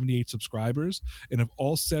has 78 subscribers, and if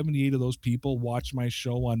all 78 of those people watch my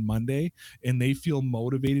show on Monday and they feel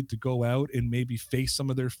motivated to go out and maybe face some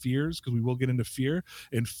of their fears, because we will get into fear,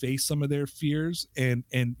 and face some of their fears and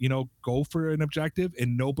go for an objective,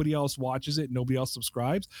 and nobody else watches it, nobody else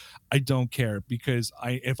subscribes, I don't care, because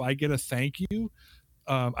if I get a thank you,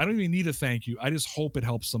 I don't even need a thank you. I just hope it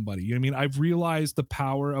helps somebody. You know what I mean? I've realized the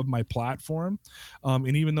power of my platform.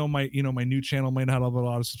 And even though my new channel might not have a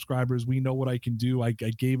lot of subscribers, we know what I can do. I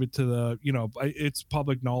gave it to it's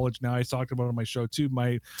public knowledge now. I talked about it on my show too.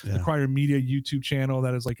 The Crier Media YouTube channel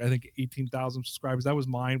that is I think 18,000 subscribers. That was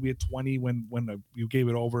mine. We had 20 when you gave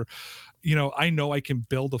it over. I know I can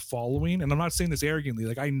build a following, and I'm not saying this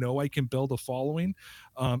arrogantly. I know I can build a following.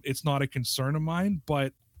 It's not a concern of mine,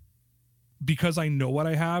 but because I know what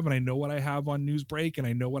I have, and I know what I have on Newsbreak, and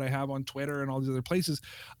I know what I have on Twitter and all these other places,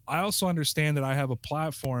 I also understand that I have a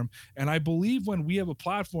platform. And I believe when we have a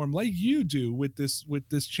platform like you do with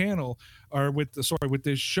this channel, or with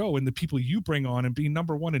this show, and the people you bring on, and being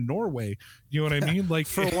number one in Norway, you know what I mean?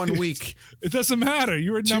 For 1 week, it doesn't matter.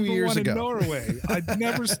 You were number one in Norway. I'd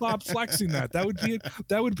never stop flexing that. That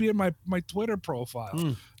would be in my Twitter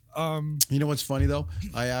profile. You know what's funny though?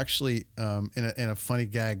 I actually, in a funny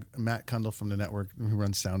gag, Matt Kundle from the network who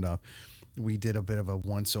runs Sound Off, we did a bit of a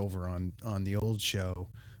once over on the old show,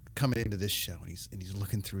 coming into this show, and he's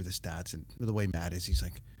looking through the stats, and the way Matt is, he's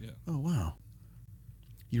like, oh wow,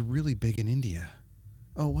 you're really big in India.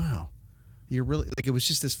 Oh wow, you're really, it was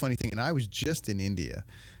just this funny thing. And I was just in India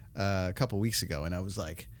a couple weeks ago, and I was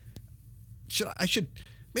like,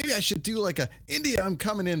 maybe I should do India, I'm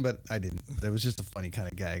coming in, but I didn't. That was just a funny kind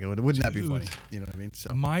of gag. Wouldn't that be funny? You know what I mean?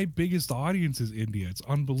 So my biggest audience is India. It's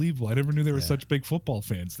unbelievable. I never knew there were such big football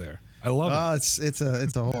fans there. I love it. It's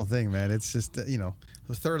a whole thing, man. It's just a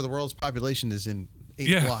third of the world's population is in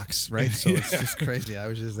 8 blocks, right? So it's just crazy. I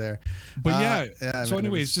was just there. But so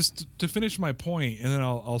anyways, just to finish my point, and then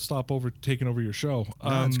I'll stop taking over your show.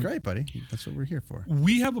 That's great, buddy. That's what we're here for.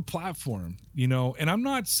 We have a platform, and I'm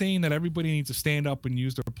not saying that everybody needs to stand up and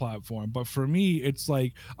use their platform, but for me, it's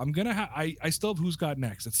I still have Who's Got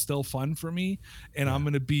Next. It's still fun for me, and I'm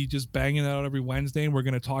going to be just banging that out every Wednesday, and we're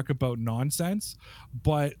going to talk about nonsense,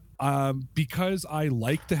 but because I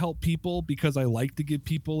like to help people, because I like to give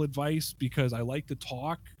people advice, because I like to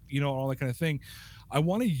talk, all that kind of thing, I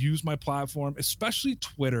want to use my platform, especially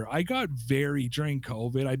Twitter. During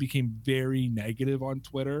COVID, I became very negative on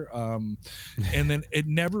Twitter. And then it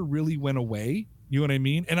never really went away. You know what I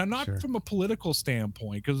mean? And I'm not Sure. from a political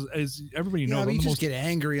standpoint, because as everybody knows, but I'm you the just most get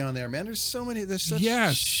angry on there, man. There's such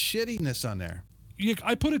shittiness on there. Yeah,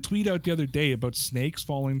 I put a tweet out the other day about snakes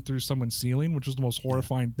falling through someone's ceiling, which was the most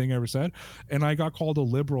horrifying thing I ever said. And I got called a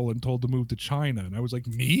liberal and told to move to China. And I was like,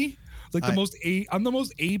 me? Like I'm the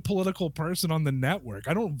most apolitical person on the network.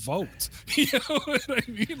 I don't vote. You know what I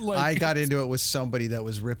mean? Like, I got into it with somebody that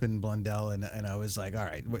was ripping Blundell, and I was like, all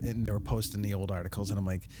right. And they were posting the old articles, and I'm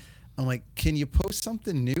like, can you post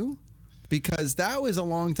something new? Because that was a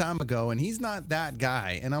long time ago, and he's not that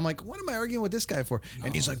guy. And I'm like, what am I arguing with this guy for?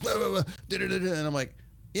 And he's like, blah, blah, blah, da, da, da, da. And I'm like,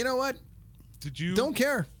 you know what? Don't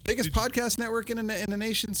care. Biggest podcast network in the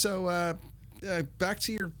nation. So back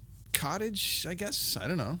to your cottage, I guess. I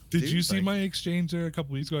don't know. Did you see my exchange there a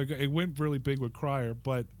couple weeks ago? It went really big with Crier,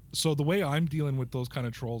 but so the way I'm dealing with those kind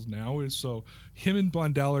of trolls now is, so him and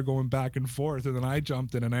Blundell are going back and forth, and then I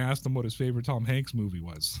jumped in and I asked him what his favorite Tom Hanks movie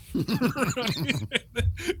was.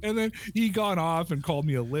 And then he got off and called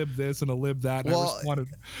me a lib this and a lib that, and I responded,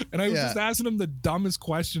 and I was just asking him the dumbest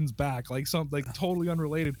questions back, like something like totally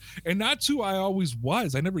unrelated. And that's who I always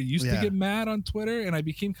was. I never used to get mad on Twitter, and I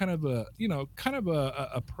became kind of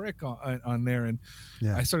a prick on there, and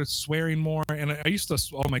I started swearing more. And I used to,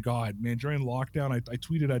 oh my god, man, during lockdown I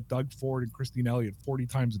tweeted at Doug Ford and Christine Elliott 40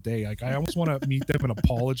 times a day. Like I almost want to meet them and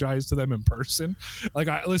apologize to them in person. Like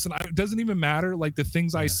it doesn't even matter. Like the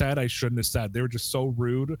things I said, I shouldn't have said. They were just so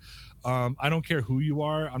rude. I don't care who you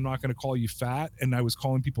are. I'm not going to call you fat. And I was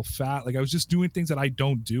calling people fat. Like I was just doing things that I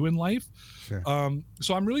don't do in life. Sure.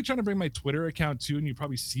 So I'm really trying to bring my Twitter account too, and you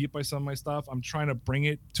probably see it by some of my stuff. I'm trying to bring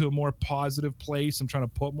it to a more positive place. I'm trying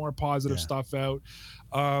to put more positive stuff out.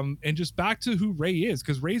 And just back to who Ray is,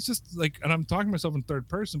 because Ray's just like, and I'm talking to myself in third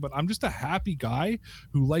person, but I'm just a happy guy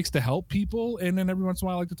who likes to help people, and then every once in a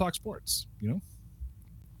while I like to talk sports, you know?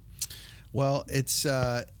 Well, it's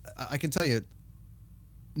I can tell you,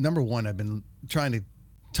 number one, I've been trying to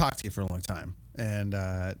talk to you for a long time, and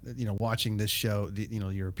watching this show,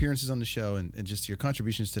 your appearances on the show, and just your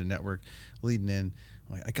contributions to the network leading in.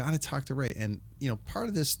 I got to talk to Ray. And, part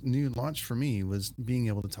of this new launch for me was being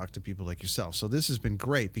able to talk to people like yourself. So this has been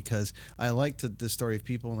great because I like the story of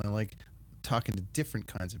people, and I like talking to different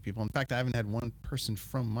kinds of people. In fact, I haven't had one person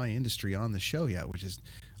from my industry on the show yet, which is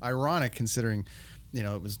ironic considering,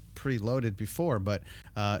 it was pretty loaded before. But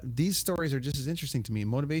these stories are just as interesting to me.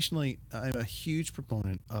 Motivationally, I'm a huge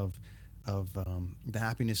proponent of the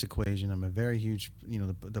happiness equation. I'm a very huge,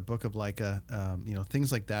 the book of Leica,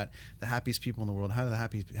 things like that. The happiest people in the world. How do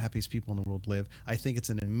the happiest people in the world live? I think it's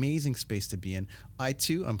an amazing space to be in.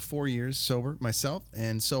 I'm 4 years sober myself,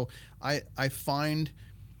 and so I find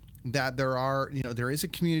that there is a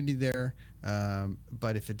community there,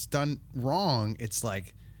 but if it's done wrong, it's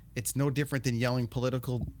no different than yelling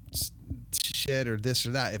political shit or this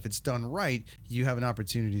or that. If it's done right, you have an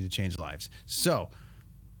opportunity to change lives. So,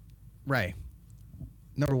 Ray,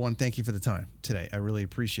 number one, thank you for the time today. I really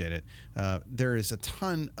appreciate it. There is a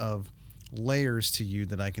ton of layers to you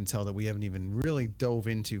that I can tell that we haven't even really dove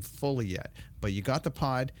into fully yet. But you got the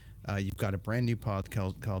pod. You've got a brand new pod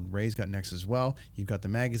called Ray's Got Next as well. You've got the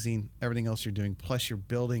magazine, everything else you're doing, plus you're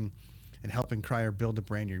building and helping Crier build a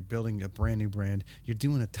brand. You're building a brand new brand. You're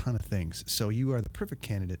doing a ton of things. So you are the perfect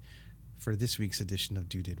candidate for this week's edition of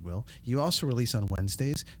Do Did Will. You also release on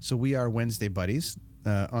Wednesdays. So we are Wednesday buddies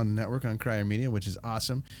on the network on Crier Media, which is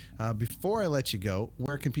awesome. Before I let you go,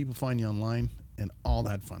 where can people find you online and all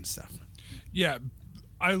that fun stuff? Yeah.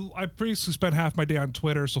 I previously spent half my day on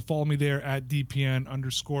Twitter, so follow me there at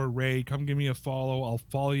DPN_Ray. Come give me a follow. I'll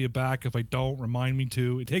follow you back. If I don't, remind me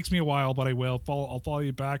to. It takes me a while, but I will. I'll follow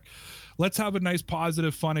you back. Let's have a nice,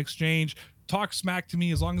 positive, fun exchange. Talk smack to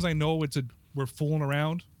me as long as I know we're fooling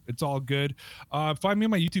around. It's all good. Find me on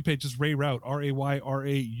my YouTube page, just Ray Rauth,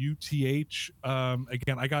 RayRauth.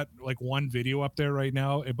 Again, I got like one video up there right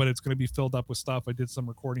now, but it's going to be filled up with stuff. I did some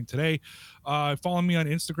recording today. Follow me on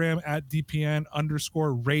Instagram at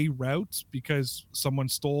DPN_Ray Rauth, because someone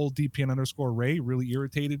stole DPN_Ray, really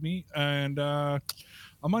irritated me. And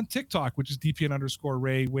I'm on TikTok, which is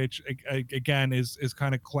DPN_Ray, which again is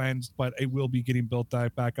kind of cleansed, but it will be getting built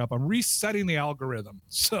back up. I'm resetting the algorithm,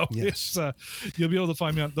 so yes. You'll be able to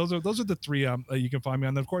find me on those are the three you can find me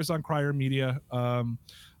on. Of course, on Crier Media.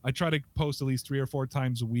 I try to post at least 3 or 4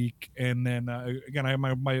 times a week, and then again, I have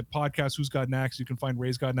my podcast, Who's Got Next. You can find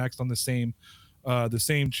Ray's Got Next on the same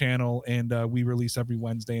channel, and we release every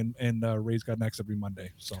Wednesday, and Ray's Got Next every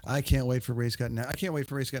Monday. So I can't wait for Ray's Got Next. I can't wait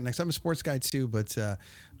for Ray's Got Next. I'm a sports guy too, but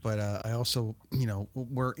I also,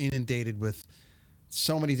 we're inundated with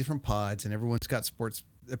so many different pods, and everyone's got sports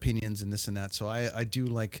opinions and this and that. So I do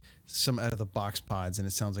like some out of the box pods, and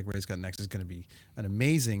it sounds like Ray's Got Next is going to be an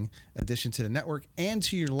amazing addition to the network and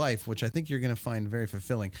to your life, which I think you're going to find very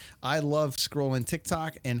fulfilling. I love scrolling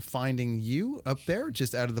TikTok and finding you up there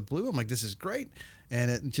just out of the blue. I'm like, this is great. And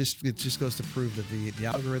it just goes to prove that the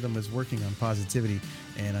algorithm is working on positivity.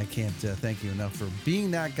 And I can't thank you enough for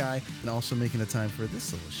being that guy and also making the time for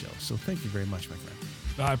this little show. So thank you very much, my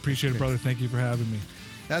friend. I appreciate it, brother. Thank you for having me.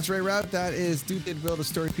 That's Ray Rauth. That is Do Did Will, the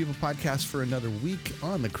Story People podcast for another week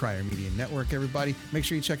on the Crier Media Network, everybody. Make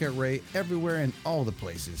sure you check out Ray everywhere and all the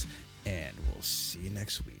places. And we'll see you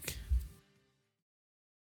next week.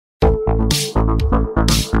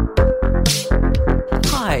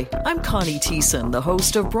 Hi, I'm Connie Thiessen, the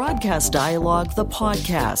host of Broadcast Dialogue, the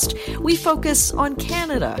podcast. We focus on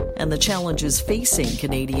Canada and the challenges facing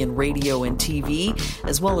Canadian radio and TV,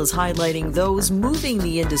 as well as highlighting those moving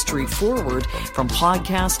the industry forward from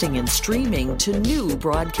podcasting and streaming to new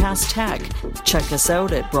broadcast tech. Check us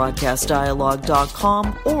out at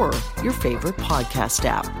broadcastdialogue.com or your favorite podcast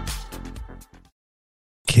app.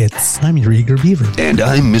 Kids, I'm your eager beaver. And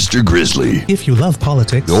I'm Mr. Grizzly. If you love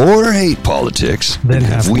politics or hate politics, then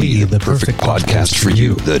have we the perfect podcast for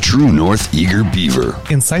you. The True North Eager Beaver.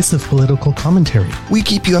 Incisive political commentary. We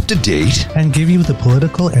keep you up to date and give you the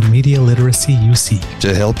political and media literacy you seek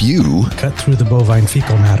to help you cut through the bovine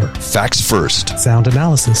fecal matter. Facts first. Sound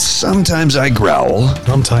analysis. Sometimes I growl.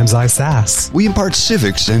 Sometimes I sass. We impart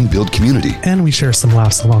civics and build community. And we share some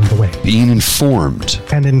laughs along the way. Being informed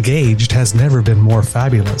and engaged has never been more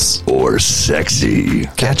fabulous. Or sexy.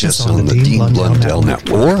 Catch us on the Dean Blundell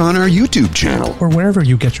Network or on our YouTube channel. Or wherever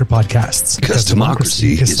you get your podcasts. Because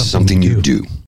democracy is something you do.